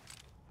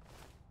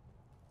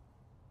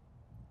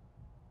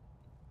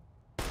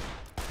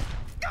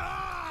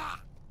 Ah!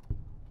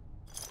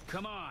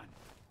 Come on.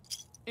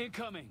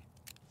 Incoming.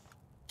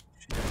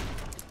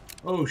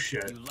 Oh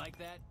shit. You like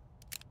that?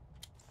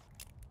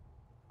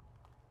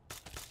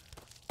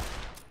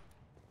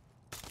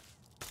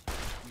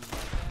 You like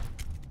that?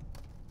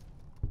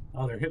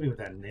 Oh, they're hitting me with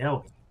that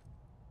nail.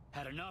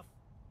 Had enough?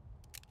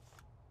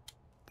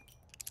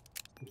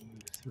 2,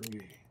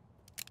 3.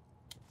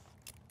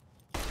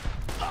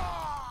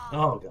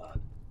 Oh god.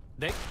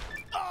 They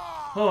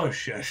Oh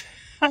shit.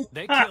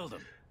 they killed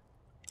him.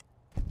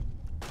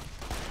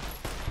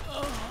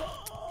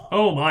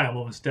 Oh my, I'm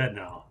almost dead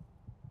now.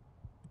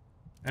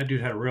 That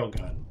dude had a real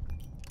gun.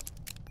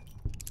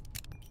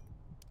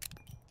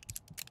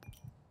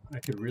 I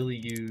could really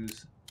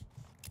use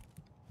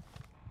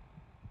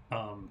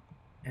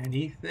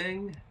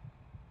anything.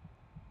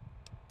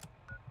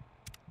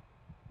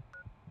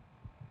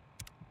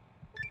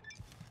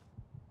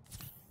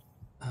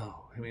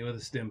 Oh, hit me with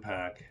a stim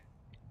pack.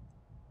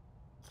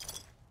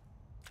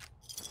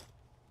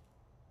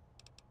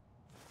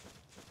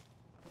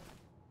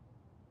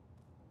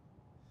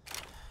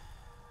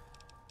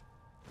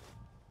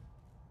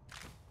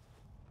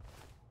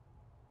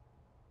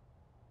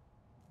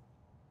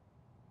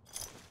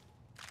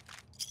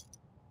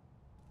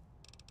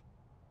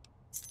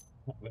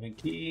 Open a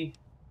key.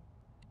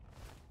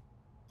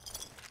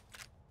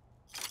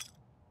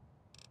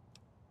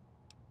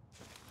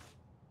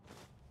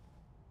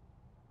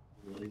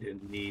 Really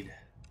didn't need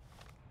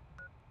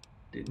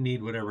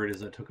whatever it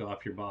is I took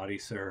off your body,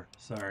 sir.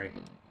 Sorry.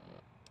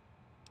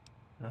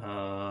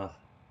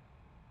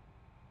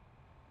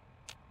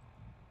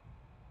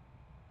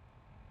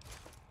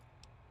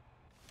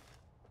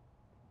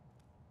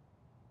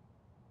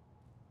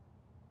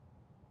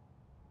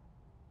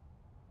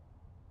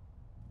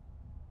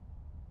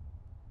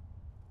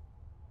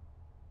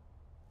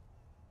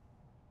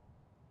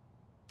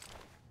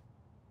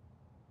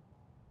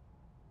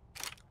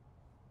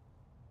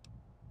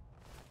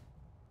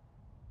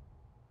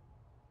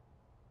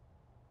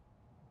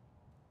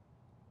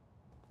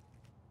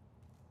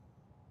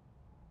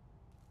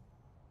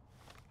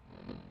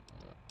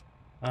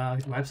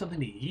 Do I have something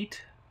to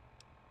eat?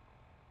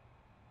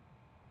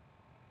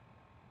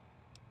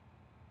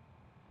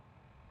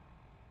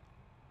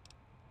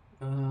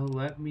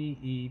 Let me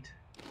eat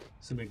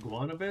some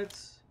iguana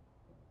bits.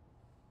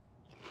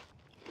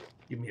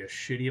 Give me a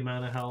shitty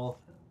amount of health.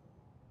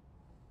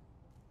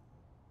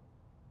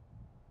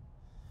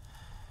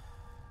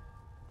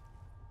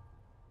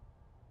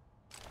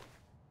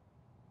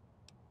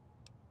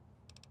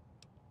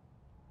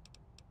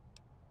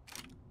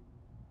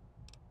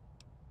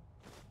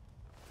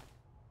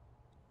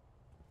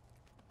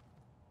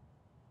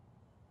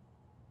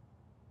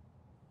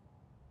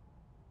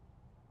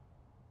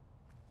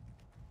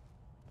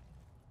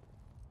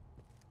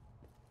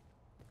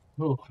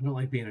 Oh, I don't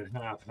like being at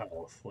half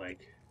health.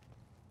 Like,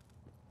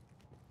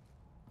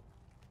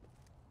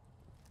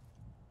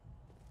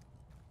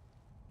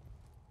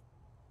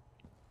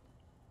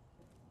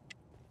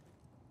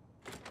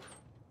 I'm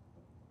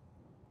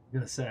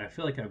gonna say, I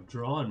feel like I've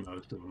drawn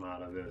most of them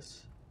out of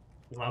this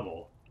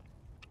level.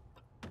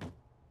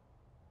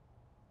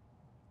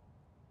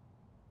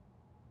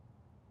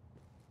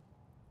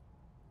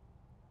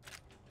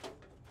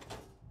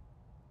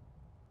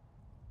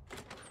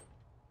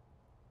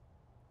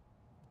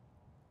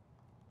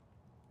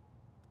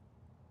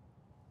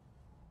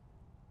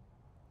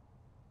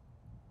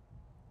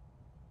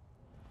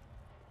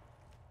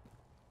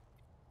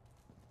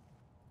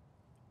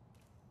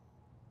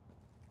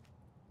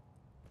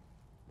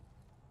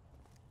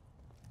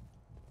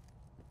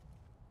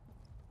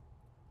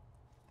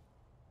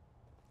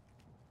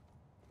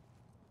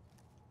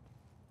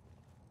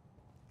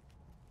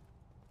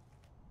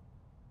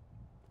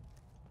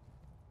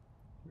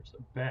 There's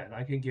a bed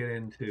I could get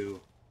into.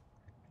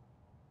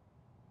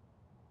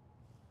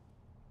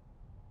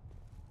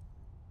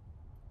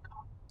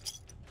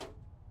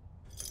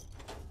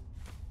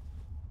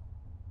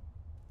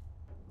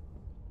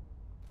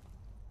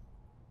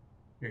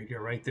 There you go,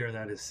 right there.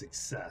 That is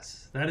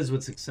success. That is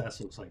what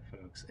success looks like,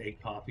 folks. A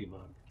coffee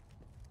mug.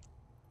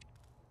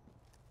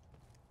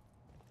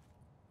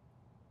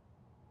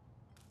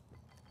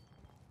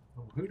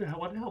 Oh, who the hell?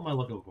 What the hell am I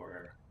looking for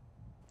here?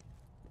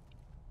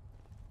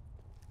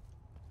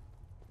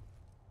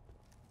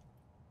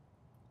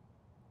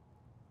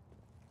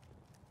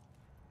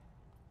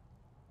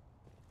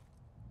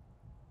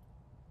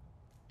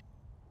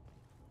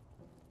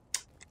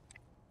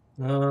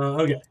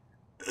 Okay.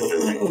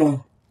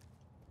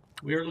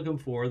 We are looking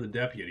for the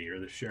deputy or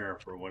the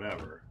sheriff or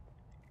whatever.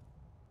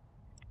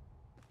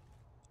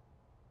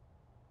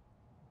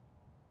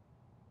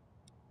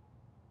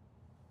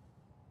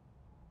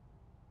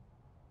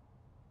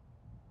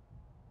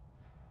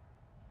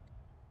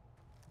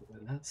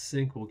 And that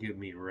sink will give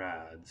me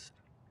rads.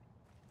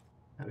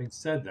 Having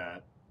said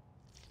that,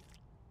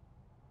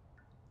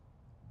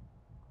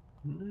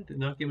 It did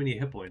not give me any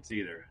hit points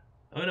either.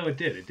 Oh no, it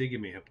did. It did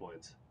give me hit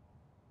points.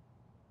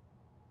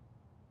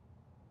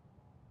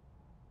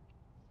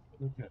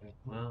 Okay,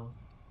 well.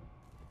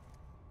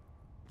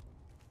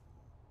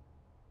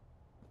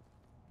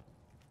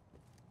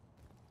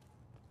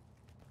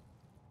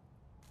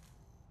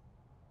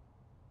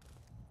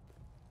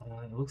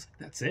 It looks like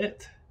that's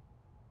it.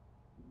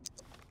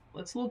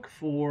 Let's look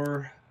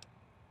for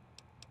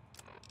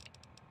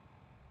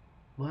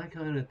my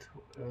kind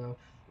of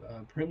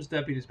Primm's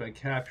deputy's been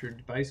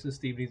captured. Bison and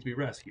Steve needs to be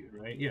rescued,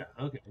 right? Yeah,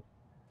 okay.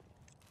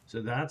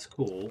 So that's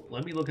cool.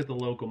 Let me look at the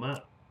local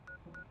map.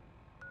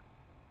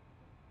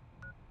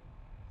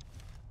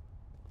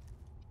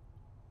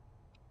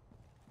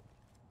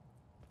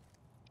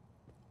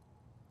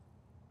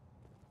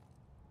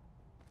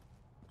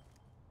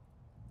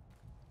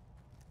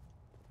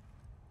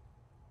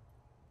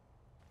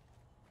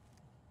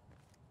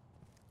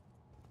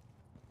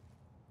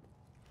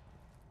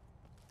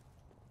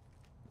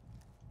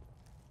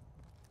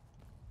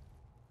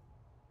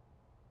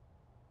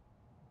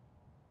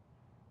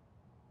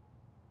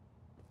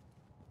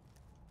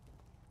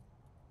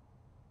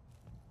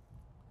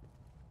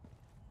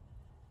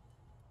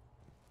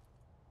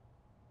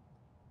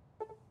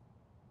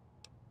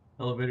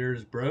 Elevator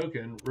is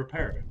broken.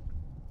 Repair it.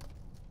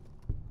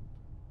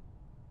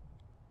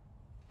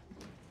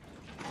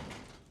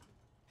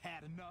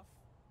 Had enough?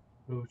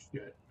 Oh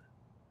shit.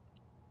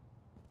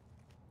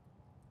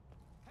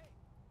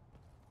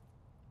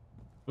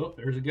 Oh,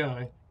 there's a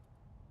guy.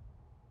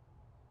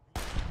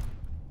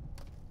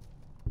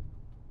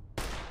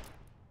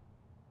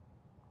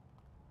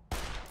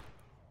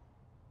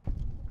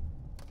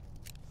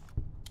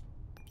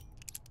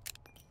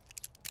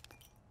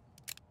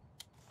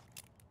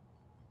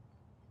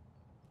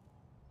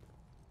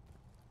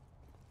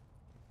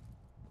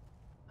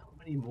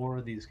 How many more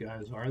of these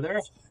guys are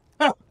there?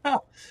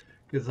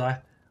 Because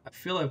I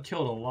feel I've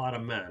killed a lot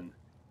of men.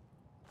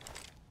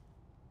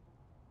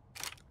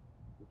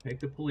 Take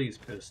the police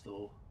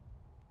pistol.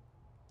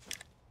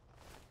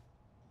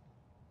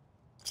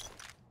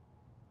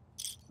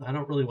 I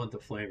don't really want the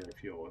flamer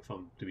fuel, if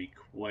I'm to be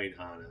quite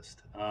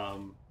honest.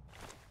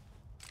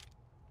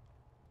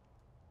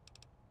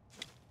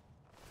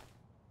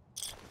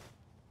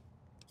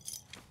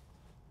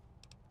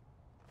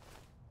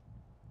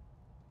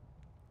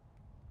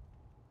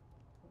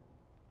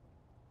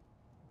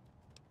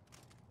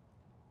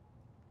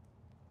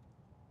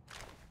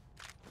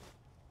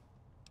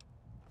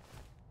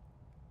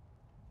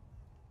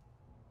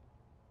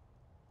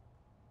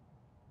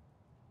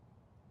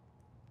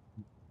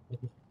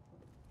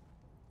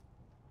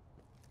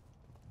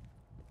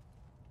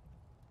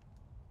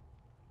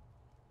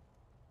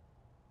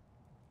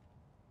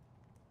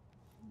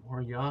 More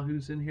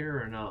yahoos in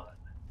here or not?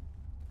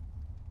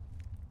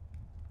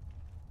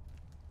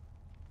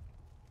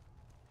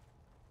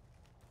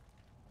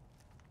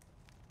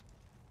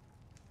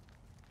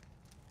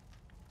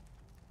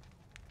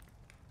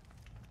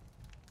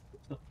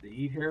 Something to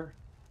eat here?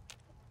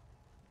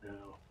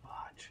 No,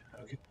 fudge.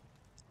 Okay.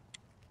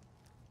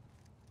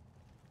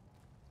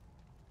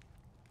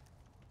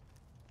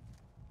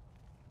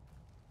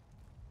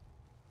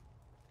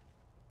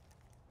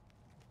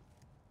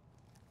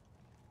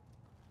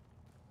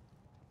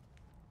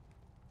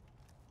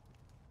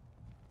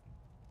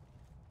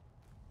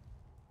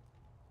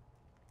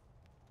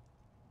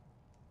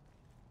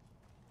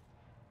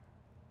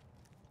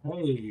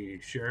 Hey,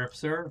 Sheriff,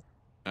 sir.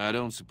 I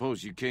don't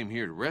suppose you came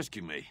here to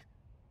rescue me.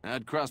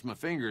 I'd cross my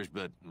fingers,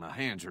 but my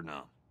hands are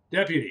numb.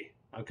 Deputy,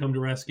 I've come to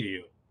rescue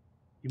you.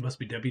 You must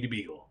be Deputy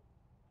Beagle.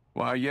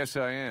 Why, yes,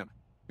 I am.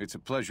 It's a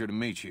pleasure to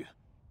meet you.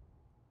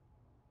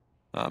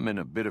 I'm in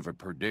a bit of a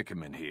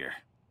predicament here.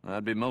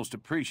 I'd be most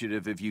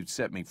appreciative if you'd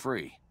set me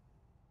free.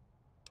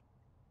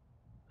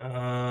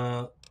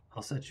 I'll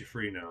set you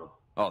free now.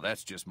 Oh,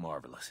 that's just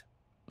marvelous.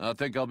 I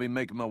think I'll be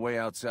making my way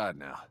outside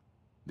now.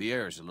 The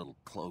air's a little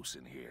close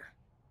in here.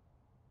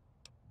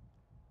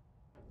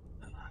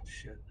 Oh,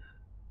 shit.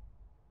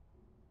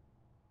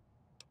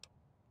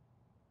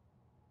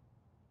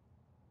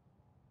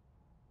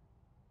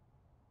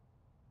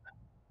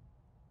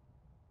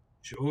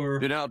 Sure.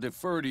 Then I'll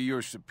defer to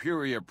your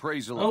superior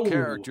appraisal of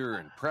character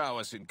and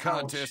prowess in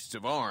contests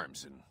of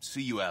arms and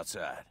see you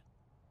outside.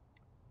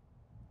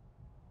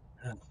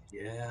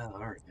 Yeah, all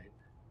right.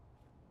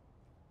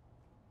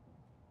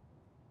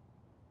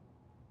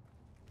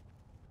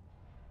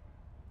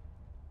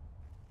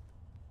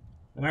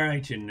 All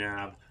right, you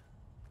knob.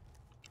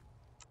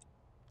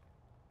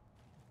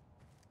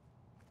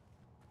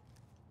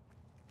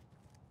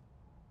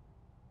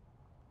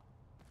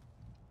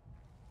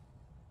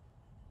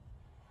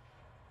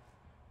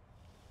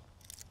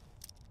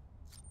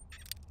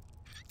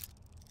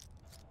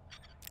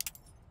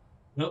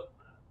 Nope.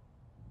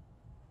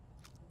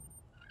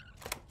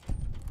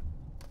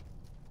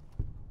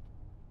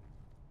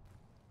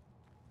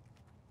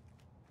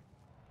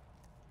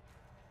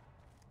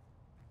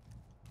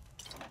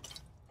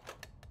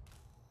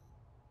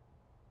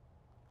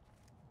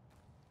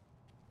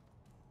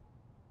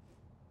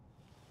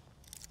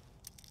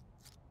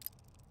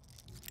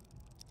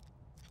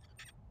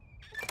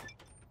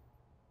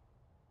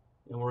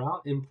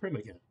 out in Primm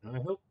again. And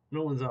I hope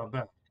no one's out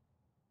back.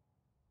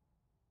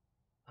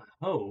 I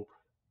hope.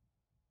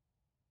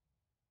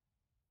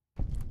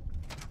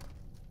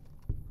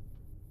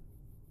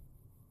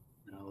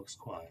 No, it looks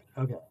quiet.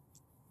 Okay.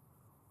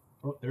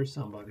 Oh, there's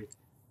somebody.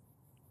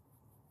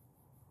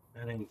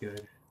 That ain't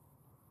good.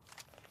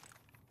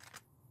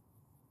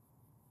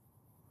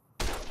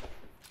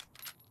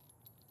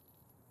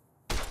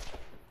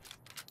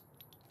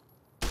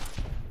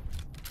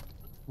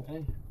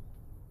 Okay.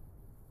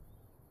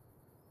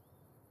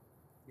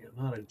 Yeah,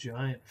 I'm not a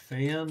giant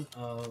fan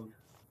of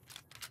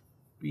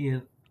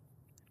being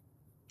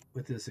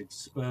with this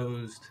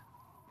exposed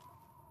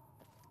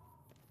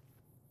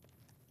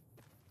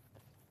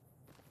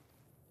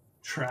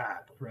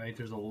track, right?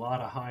 There's a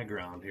lot of high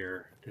ground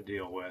here to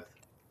deal with.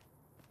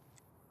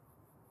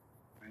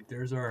 Right,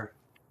 there's our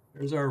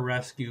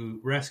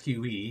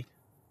rescuee.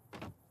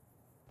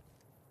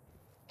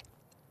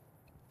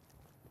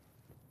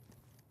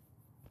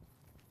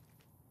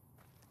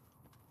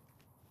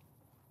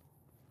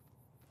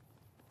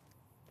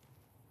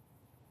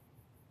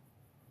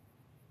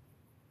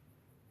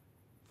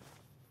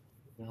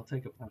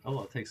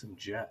 I'll take some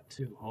jet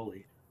too.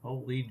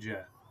 Holy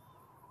jet.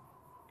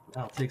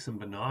 I'll take some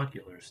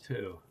binoculars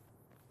too.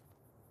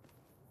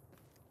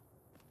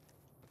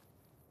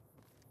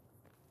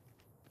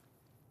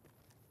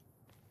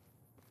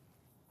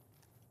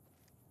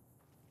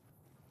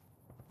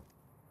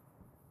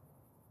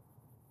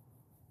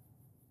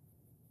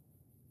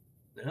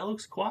 That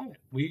looks quiet.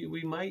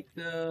 We might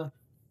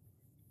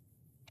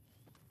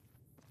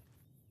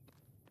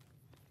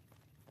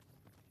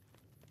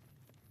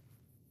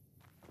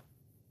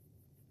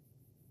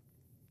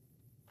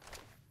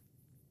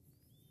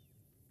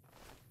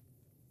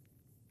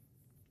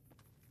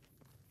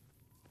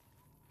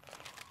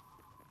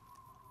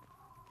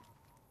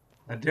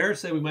I dare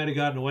say we might have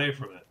gotten away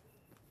from it.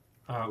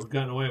 We've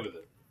gotten away with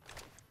it.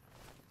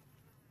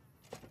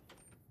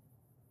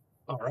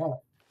 All right.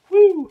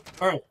 Woo!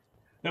 All right.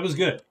 That was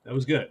good. That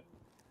was good.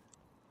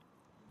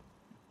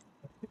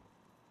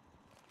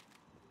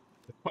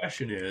 The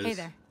question is, Hey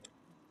there.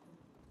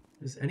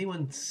 Does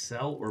anyone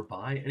sell or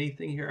buy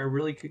anything here? I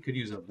really could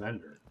use a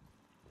vendor.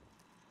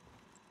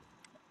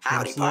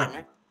 Howdy,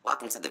 partner.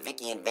 Welcome to the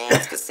Vicky and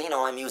Vance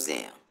Casino and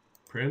Museum.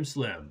 Primm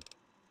Slim.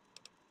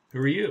 Who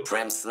are you?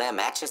 Primm Slim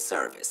at your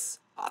service.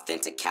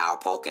 Authentic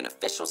cowpoke and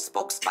official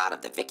spokesspot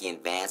of the Vicky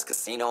and Vance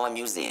Casino and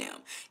Museum.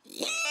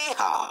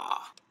 Yeehaw!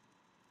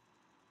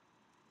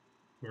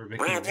 Where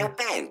have you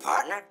been,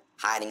 partner?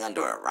 Hiding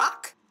under a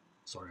rock?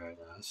 Sorry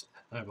I asked.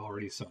 I'm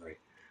already sorry.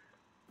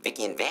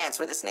 Vicky and Vance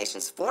were this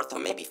nation's fourth or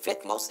maybe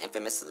fifth most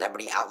infamous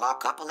celebrity outlaw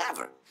couple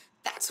ever.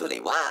 That's who they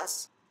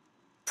was.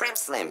 Primm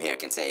Slim here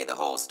can tell you the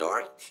whole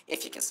story,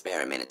 if you can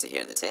spare a minute to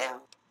hear the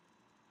tale.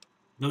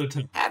 Another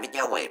time. Have it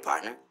your way,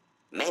 partner.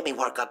 Maybe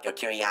work up your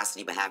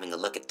curiosity by having a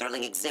look at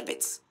thrilling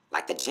exhibits,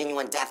 like the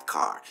genuine death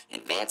car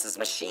and Vance's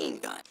machine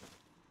gun.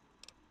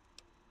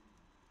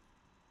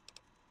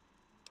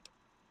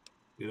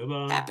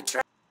 Goodbye. Happy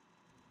tra-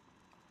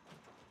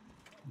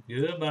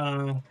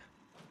 Goodbye.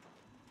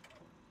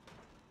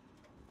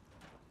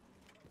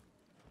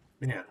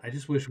 Man, I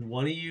just wish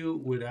one of you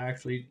would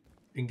actually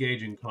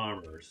engage in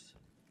commerce.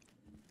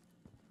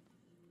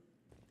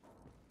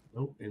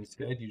 Nope,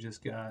 instead you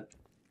just got...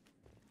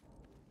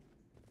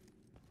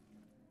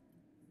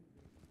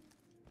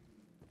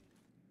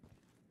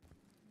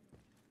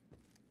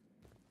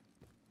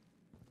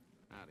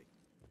 Howdy.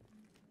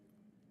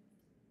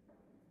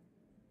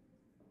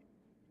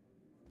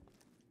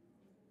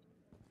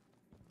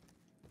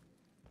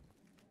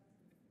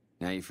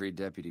 Now you freed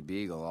Deputy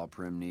Beagle, all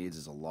Primm needs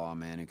is a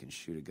lawman who can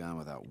shoot a gun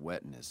without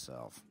wetting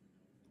himself.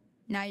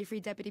 Now you free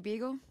Deputy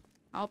Beagle?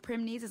 All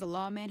Primm needs is a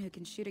lawman who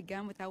can shoot a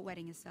gun without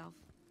wetting himself.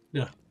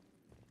 Yeah.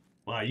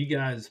 Wow, you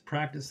guys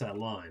practice that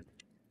line.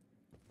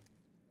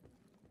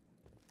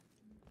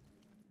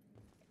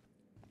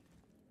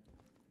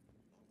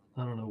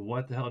 I don't know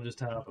what the hell just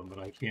happened, but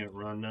I can't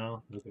run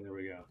now. Okay, there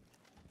we go.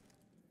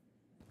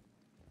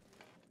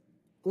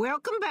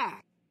 Welcome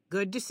back.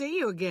 Good to see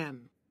you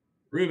again.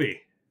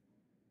 Ruby.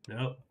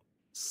 Nope.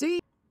 See?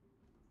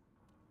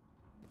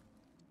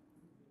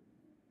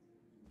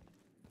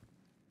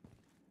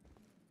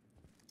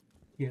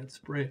 Can't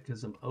sprint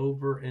because I'm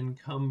over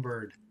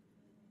encumbered.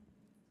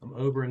 I'm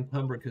over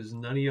encumbered because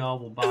none of y'all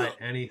will buy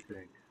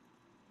anything.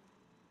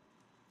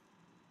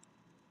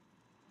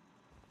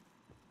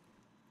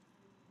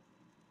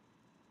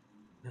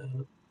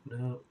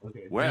 No.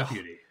 Okay, Well,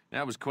 deputy.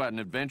 that was quite an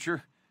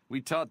adventure.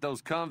 We taught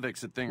those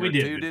convicts a thing We or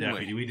did, two, didn't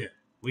deputy. we?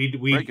 We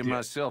did. Breaking did.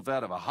 myself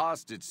out of a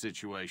hostage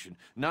situation.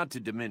 Not to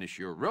diminish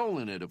your role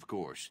in it, of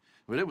course,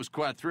 but it was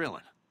quite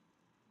thrilling.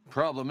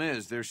 Problem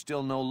is, there's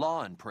still no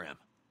law in Primm.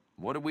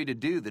 What are we to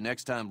do the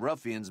next time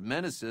ruffians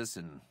menace us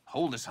and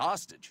hold us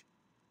hostage?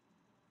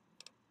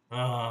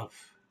 You're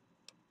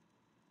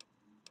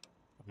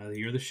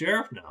the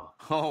sheriff now.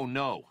 Oh,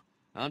 no.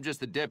 I'm just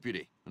the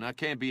deputy, and I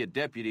can't be a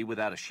deputy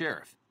without a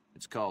sheriff.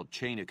 It's called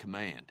chain of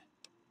command.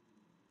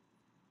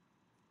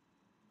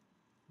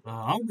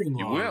 I'll bring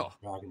You law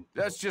will? and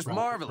That's just proper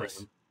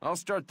marvelous. Primm. I'll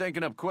start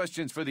thinking up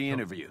questions for the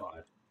interview.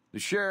 The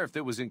sheriff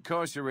that was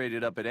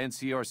incarcerated up at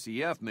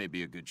NCRCF may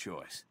be a good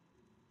choice.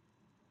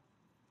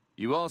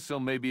 You also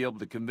may be able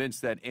to convince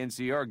that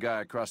NCR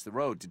guy across the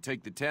road to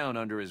take the town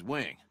under his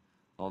wing.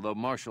 Although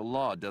martial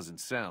law doesn't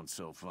sound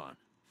so fun.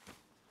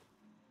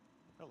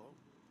 Hello.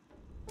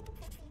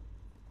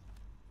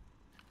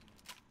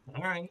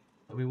 All right.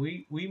 I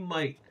mean, we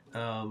might.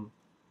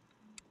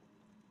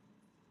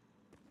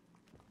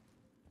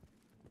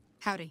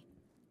 Howdy.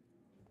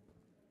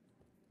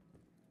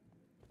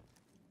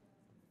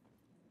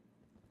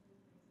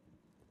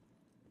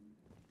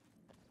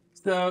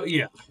 So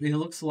yeah, I mean, it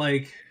looks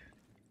like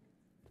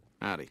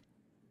Howdy.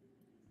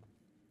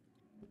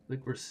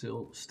 we're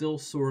still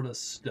sort of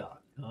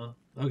stuck, huh?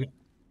 Okay.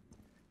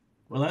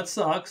 Well, that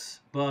sucks,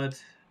 but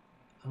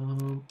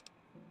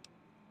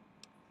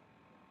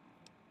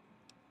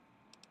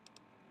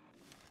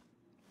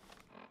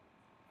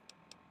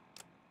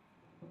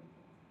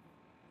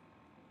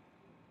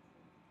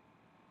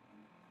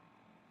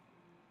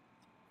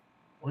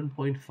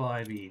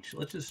 1.5 each.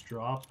 Let's just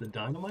drop the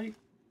dynamite.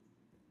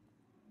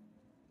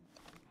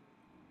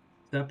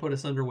 Does that put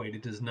us underweight?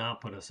 It does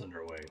not put us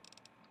underweight.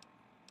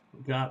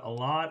 We've got a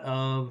lot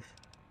of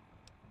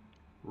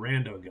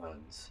rando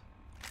guns.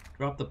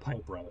 Drop the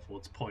pipe rifle.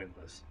 It's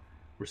pointless.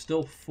 We're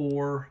still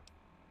 4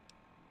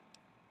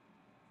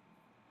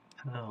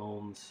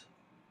 pounds.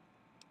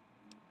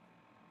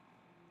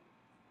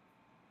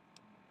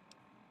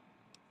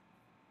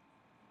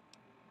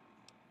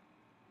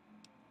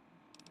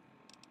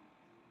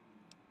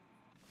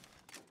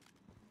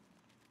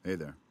 Hey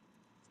there.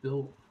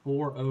 Still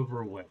 4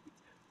 overweight.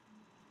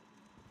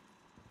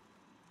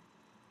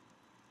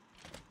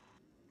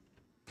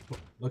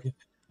 Okay.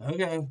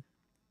 Okay.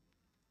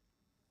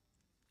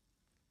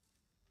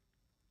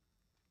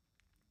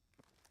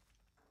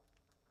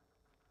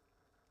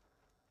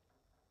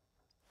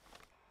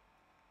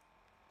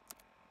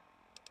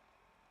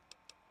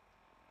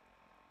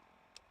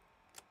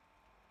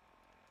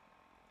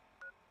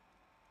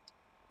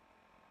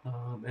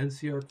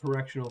 NCR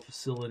Correctional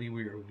Facility,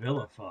 we are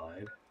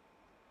vilified.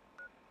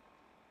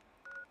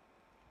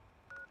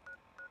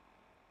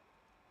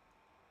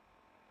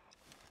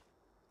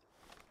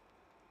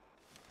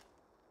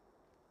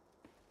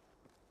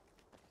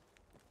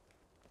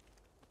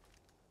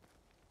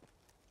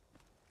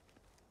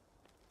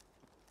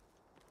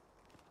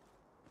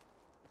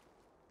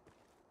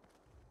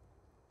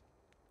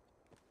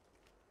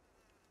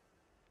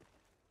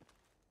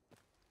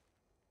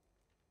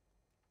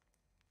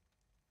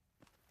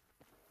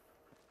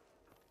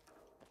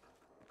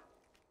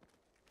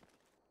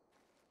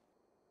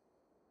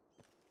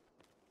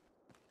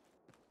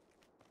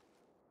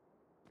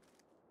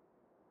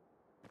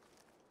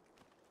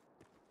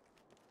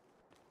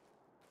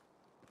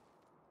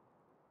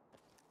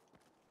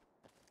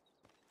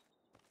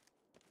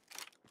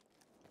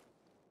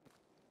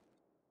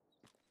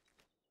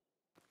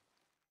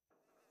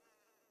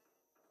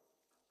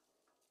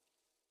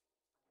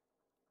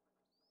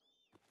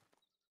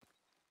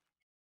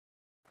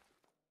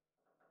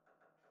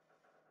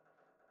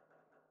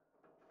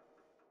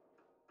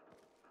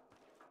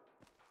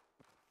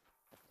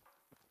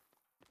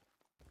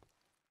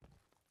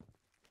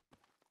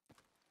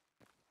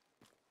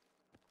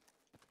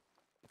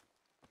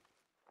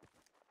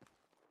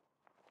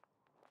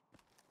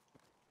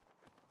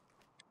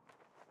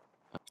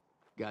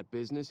 Got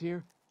business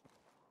here?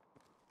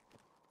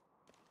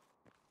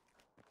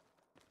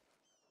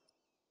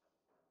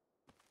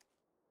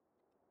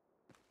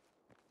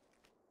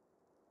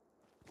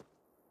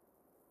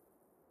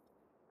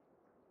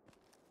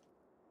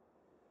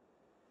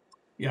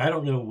 Yeah, I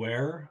don't know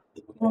where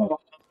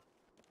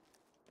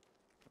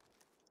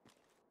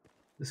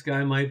this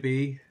guy might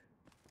be.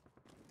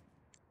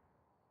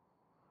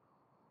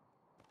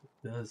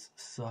 Does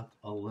suck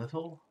a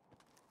little.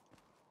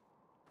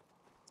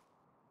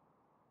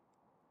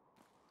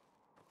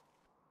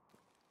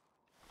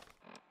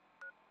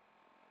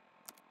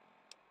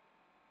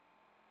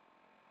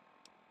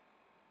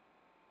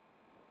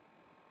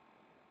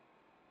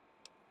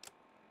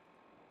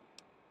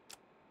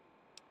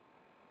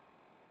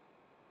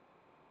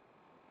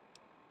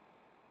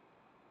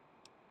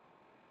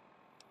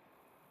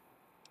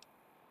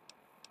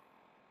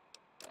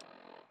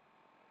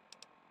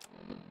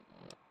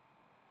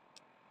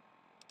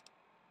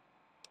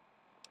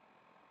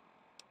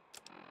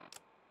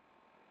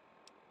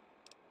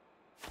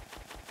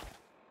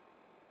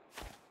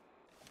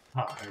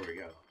 Ah, there we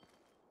go.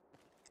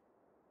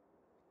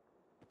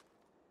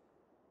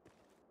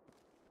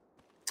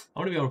 I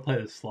want to be able to play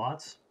the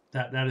slots.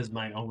 That is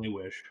my only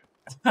wish.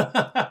 Play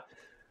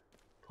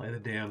the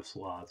damn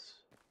slots.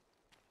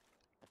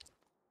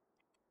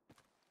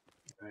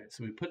 All right,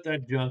 so we put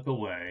that junk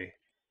away.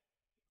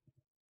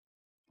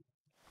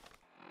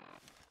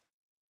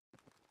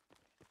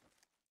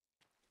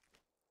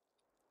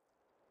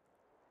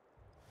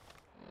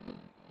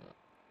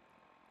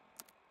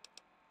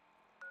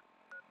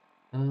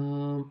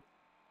 Um,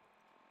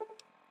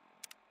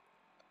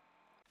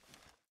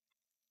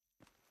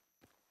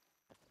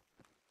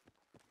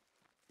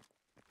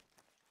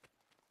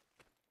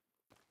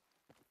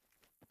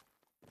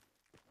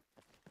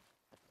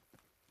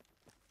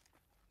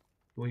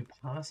 Can we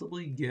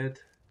possibly get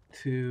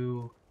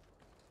to...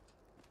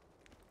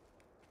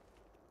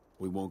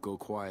 We won't go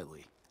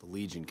quietly. The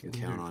Legion can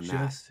count on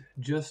that.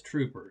 Just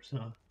troopers,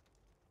 huh?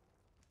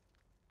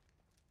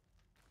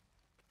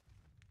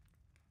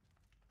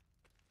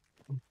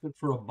 Good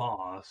for a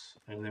boss,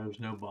 and there's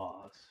no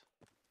boss.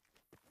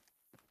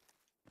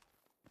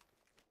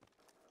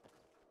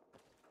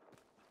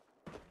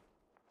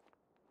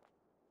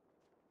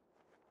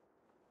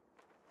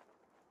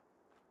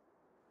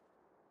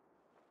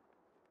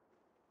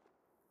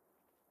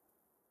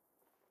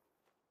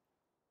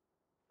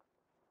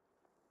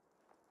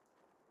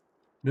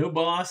 No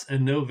boss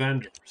and no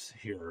vendors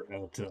here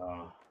at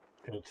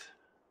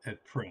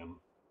Primm,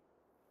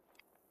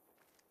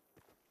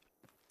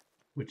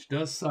 which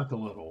does suck a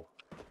little.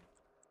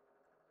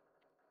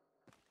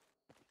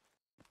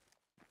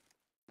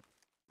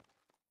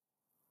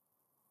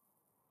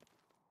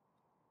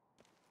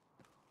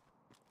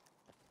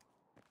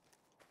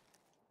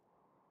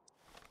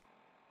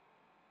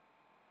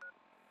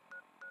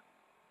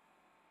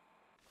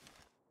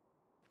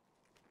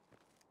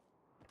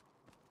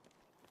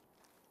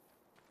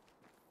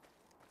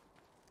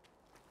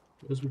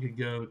 Suppose we could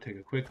go take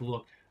a quick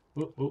look.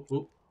 Whoop, whoop,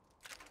 whoop.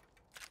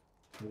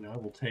 And I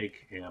will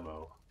take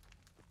ammo.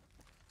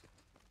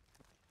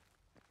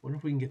 Wonder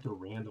if we can get to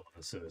Randall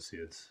and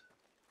Associates.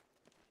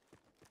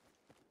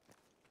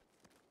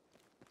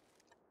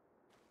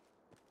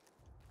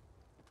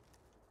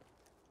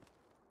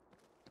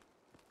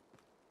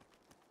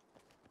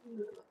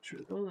 Not sure.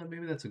 Oh,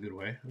 maybe that's a good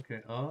way. Okay,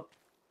 up.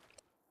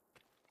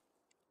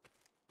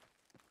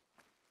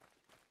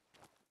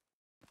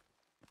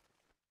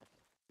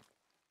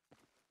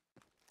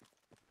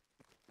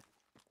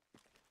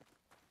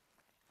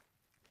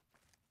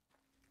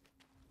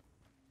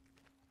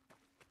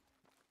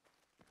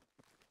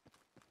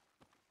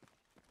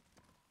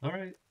 All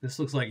right, this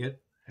looks like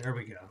it. There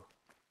we go.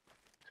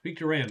 Speak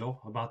to Randall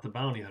about the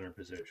bounty hunter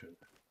position.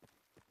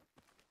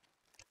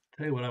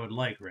 Tell you what I would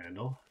like,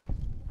 Randall.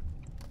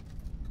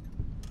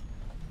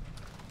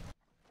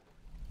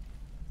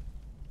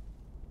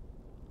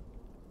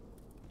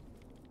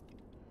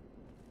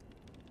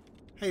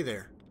 Hey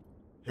there.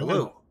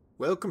 Hello.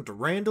 Welcome to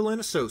Randall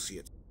and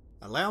Associates.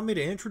 Allow me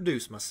to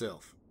introduce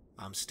myself.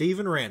 I'm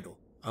Stephen Randall,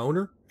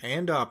 owner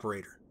and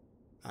operator.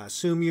 I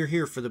assume you're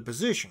here for the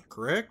position,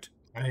 correct?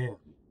 I am.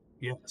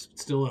 Yes,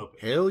 it's still open.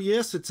 Hell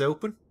yes, it's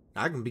open.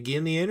 I can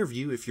begin the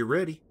interview if you're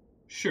ready.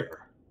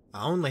 Sure.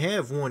 I only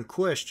have one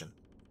question.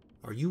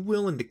 Are you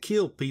willing to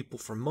kill people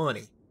for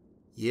money?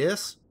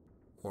 Yes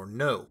or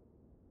no?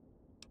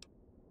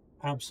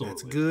 Absolutely.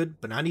 That's good,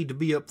 but I need to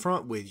be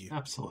upfront with you.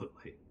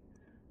 Absolutely.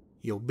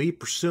 You'll be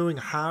pursuing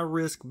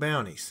high-risk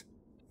bounties.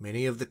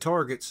 Many of the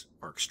targets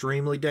are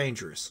extremely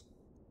dangerous.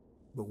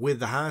 But with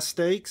the high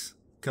stakes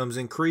comes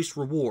increased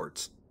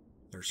rewards.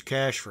 There's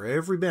cash for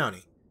every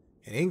bounty,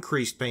 and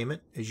increased payment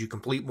as you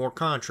complete more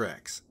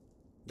contracts.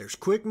 There's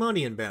quick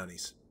money in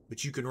bounties,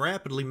 but you can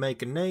rapidly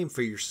make a name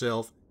for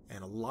yourself,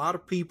 and a lot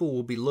of people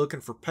will be looking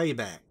for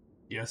payback.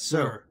 Yes,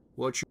 sir. So,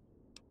 what's your...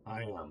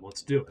 I am.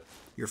 Let's do it.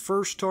 Your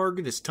first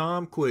target is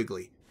Tom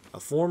Quigley,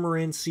 a former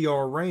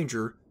NCR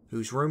Ranger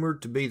who's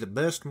rumored to be the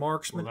best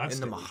marksman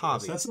in the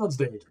Mojave. That sounds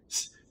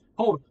dangerous.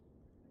 Hold on.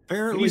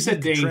 Apparently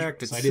he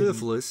contracted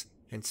syphilis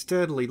and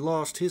steadily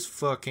lost his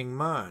fucking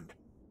mind.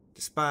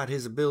 Despite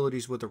his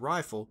abilities with a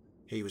rifle,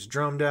 he was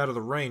drummed out of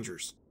the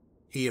Rangers.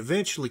 He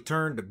eventually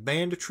turned to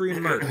banditry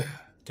and murder,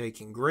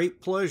 taking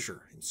great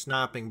pleasure in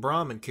sniping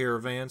Brahmin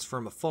caravans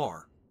from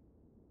afar.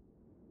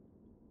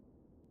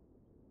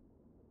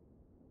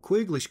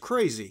 Quigley's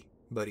crazy,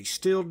 but he's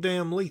still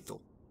damn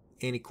lethal.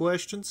 Any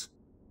questions?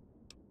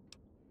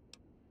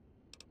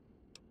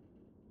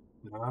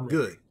 No,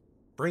 good.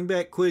 Bring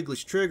back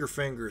Quigley's trigger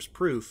finger as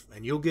proof,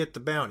 and you'll get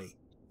the bounty.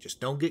 Just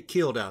don't get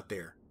killed out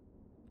there.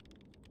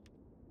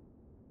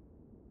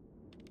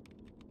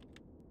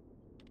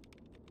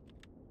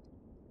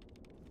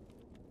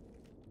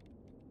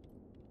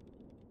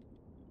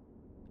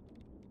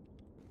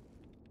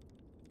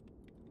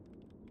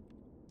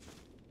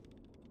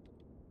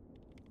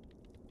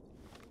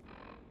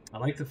 I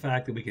like the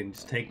fact that we can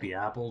just take the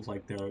apples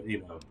like they're,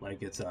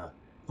 like it's a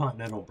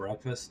continental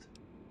breakfast.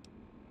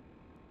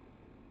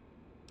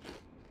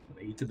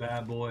 Eat the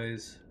bad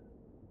boys.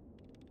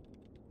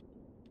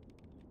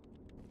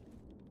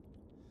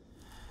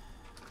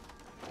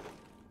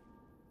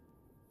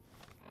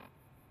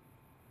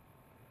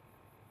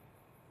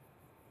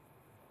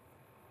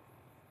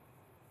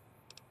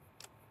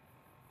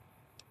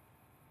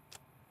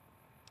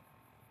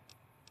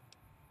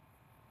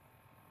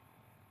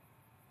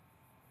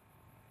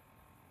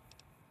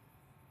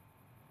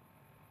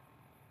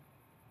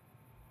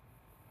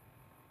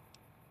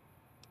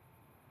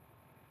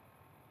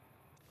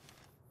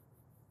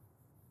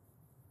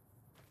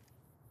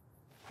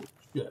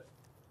 Good.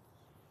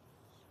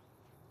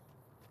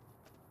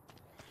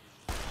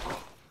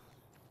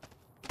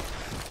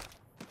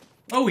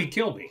 Oh, he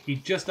killed me. He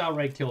just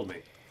outright killed me.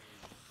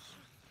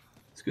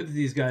 It's good that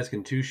these guys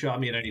can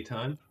two-shot me at any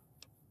time.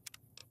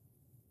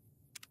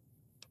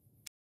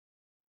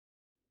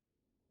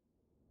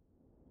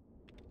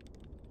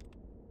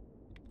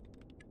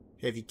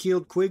 Have you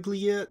killed Quigley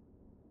yet?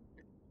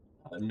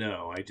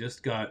 No, I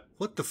just got...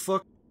 What the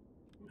fuck?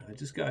 I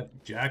just got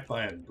jacked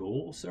by a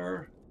ghoul,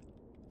 sir.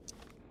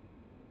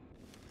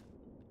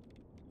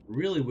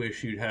 Really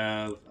wish you'd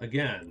have,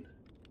 again,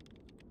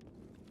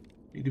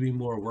 need to be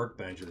more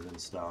workbenches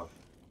and stuff.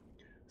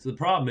 So the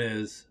problem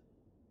is,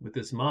 with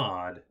this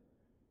modlist,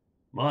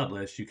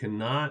 you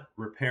cannot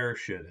repair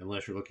shit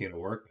unless you're looking at a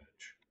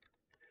workbench.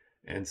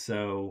 And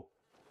so,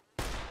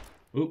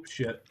 oops,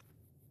 shit.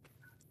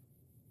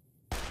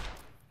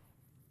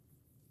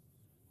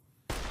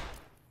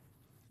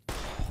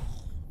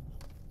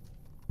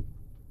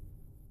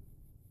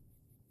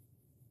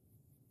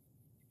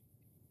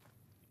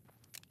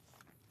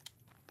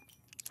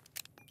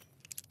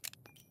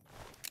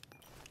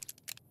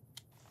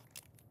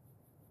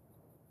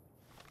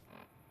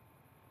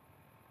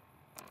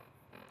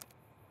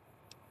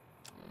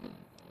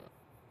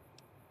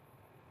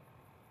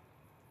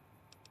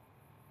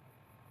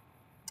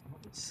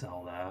 Let's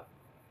sell that.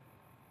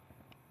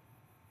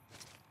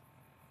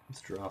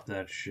 Let's drop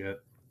that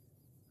shit.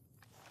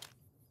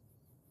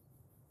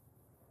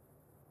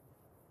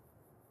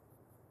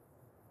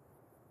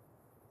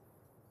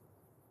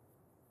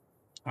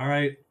 All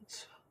right,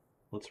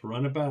 let's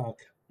run it back.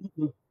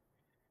 Oh,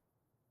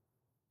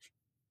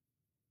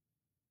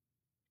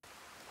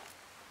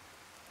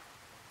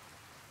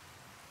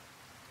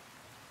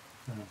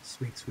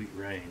 sweet, sweet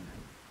rain.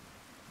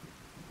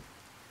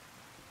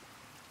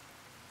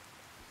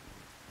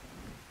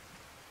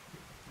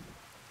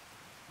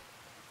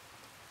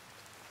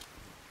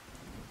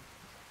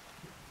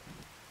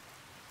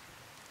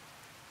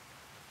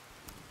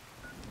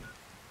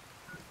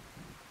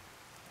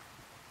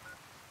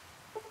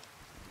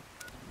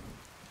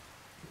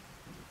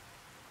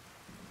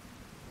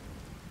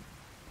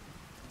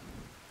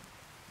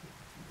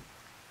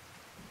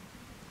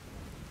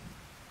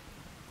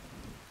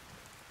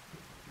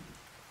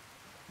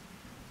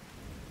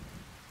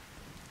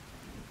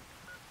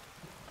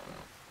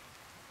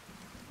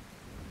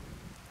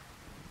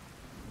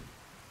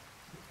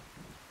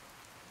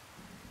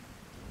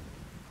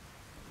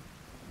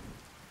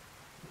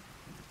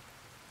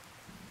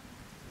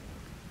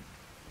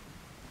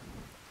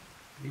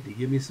 Need to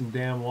give me some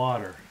damn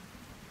water.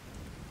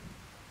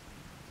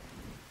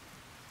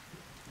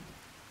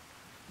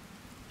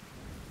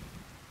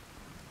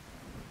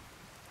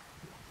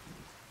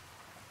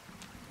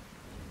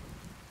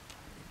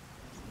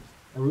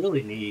 I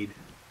really need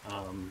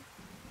a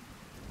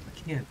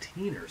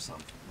canteen or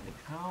something.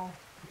 Like, how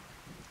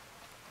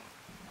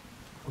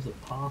is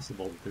it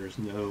possible that there's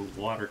no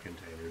water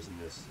containers in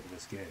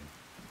this game?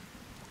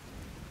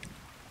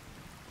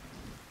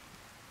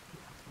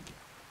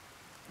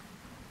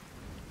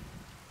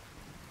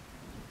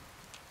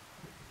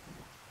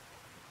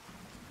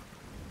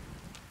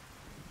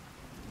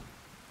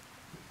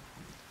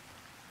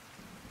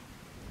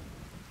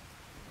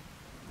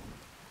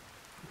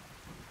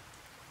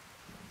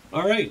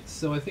 All right,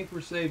 so I think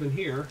we're saving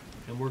here,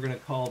 and we're going to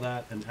call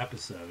that an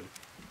episode.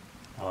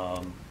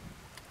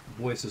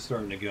 Voice is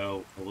starting to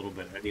go a little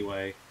bit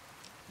anyway,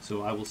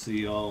 so I will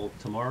see y'all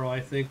tomorrow. I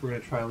think we're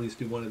going to try at least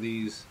do one of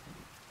these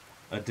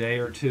a day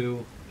or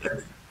two,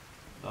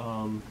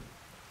 and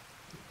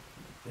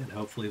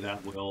hopefully that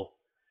we'll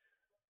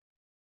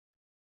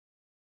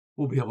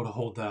be able to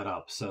hold that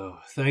up. So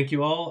thank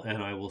you all, and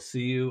I will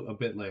see you a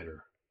bit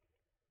later.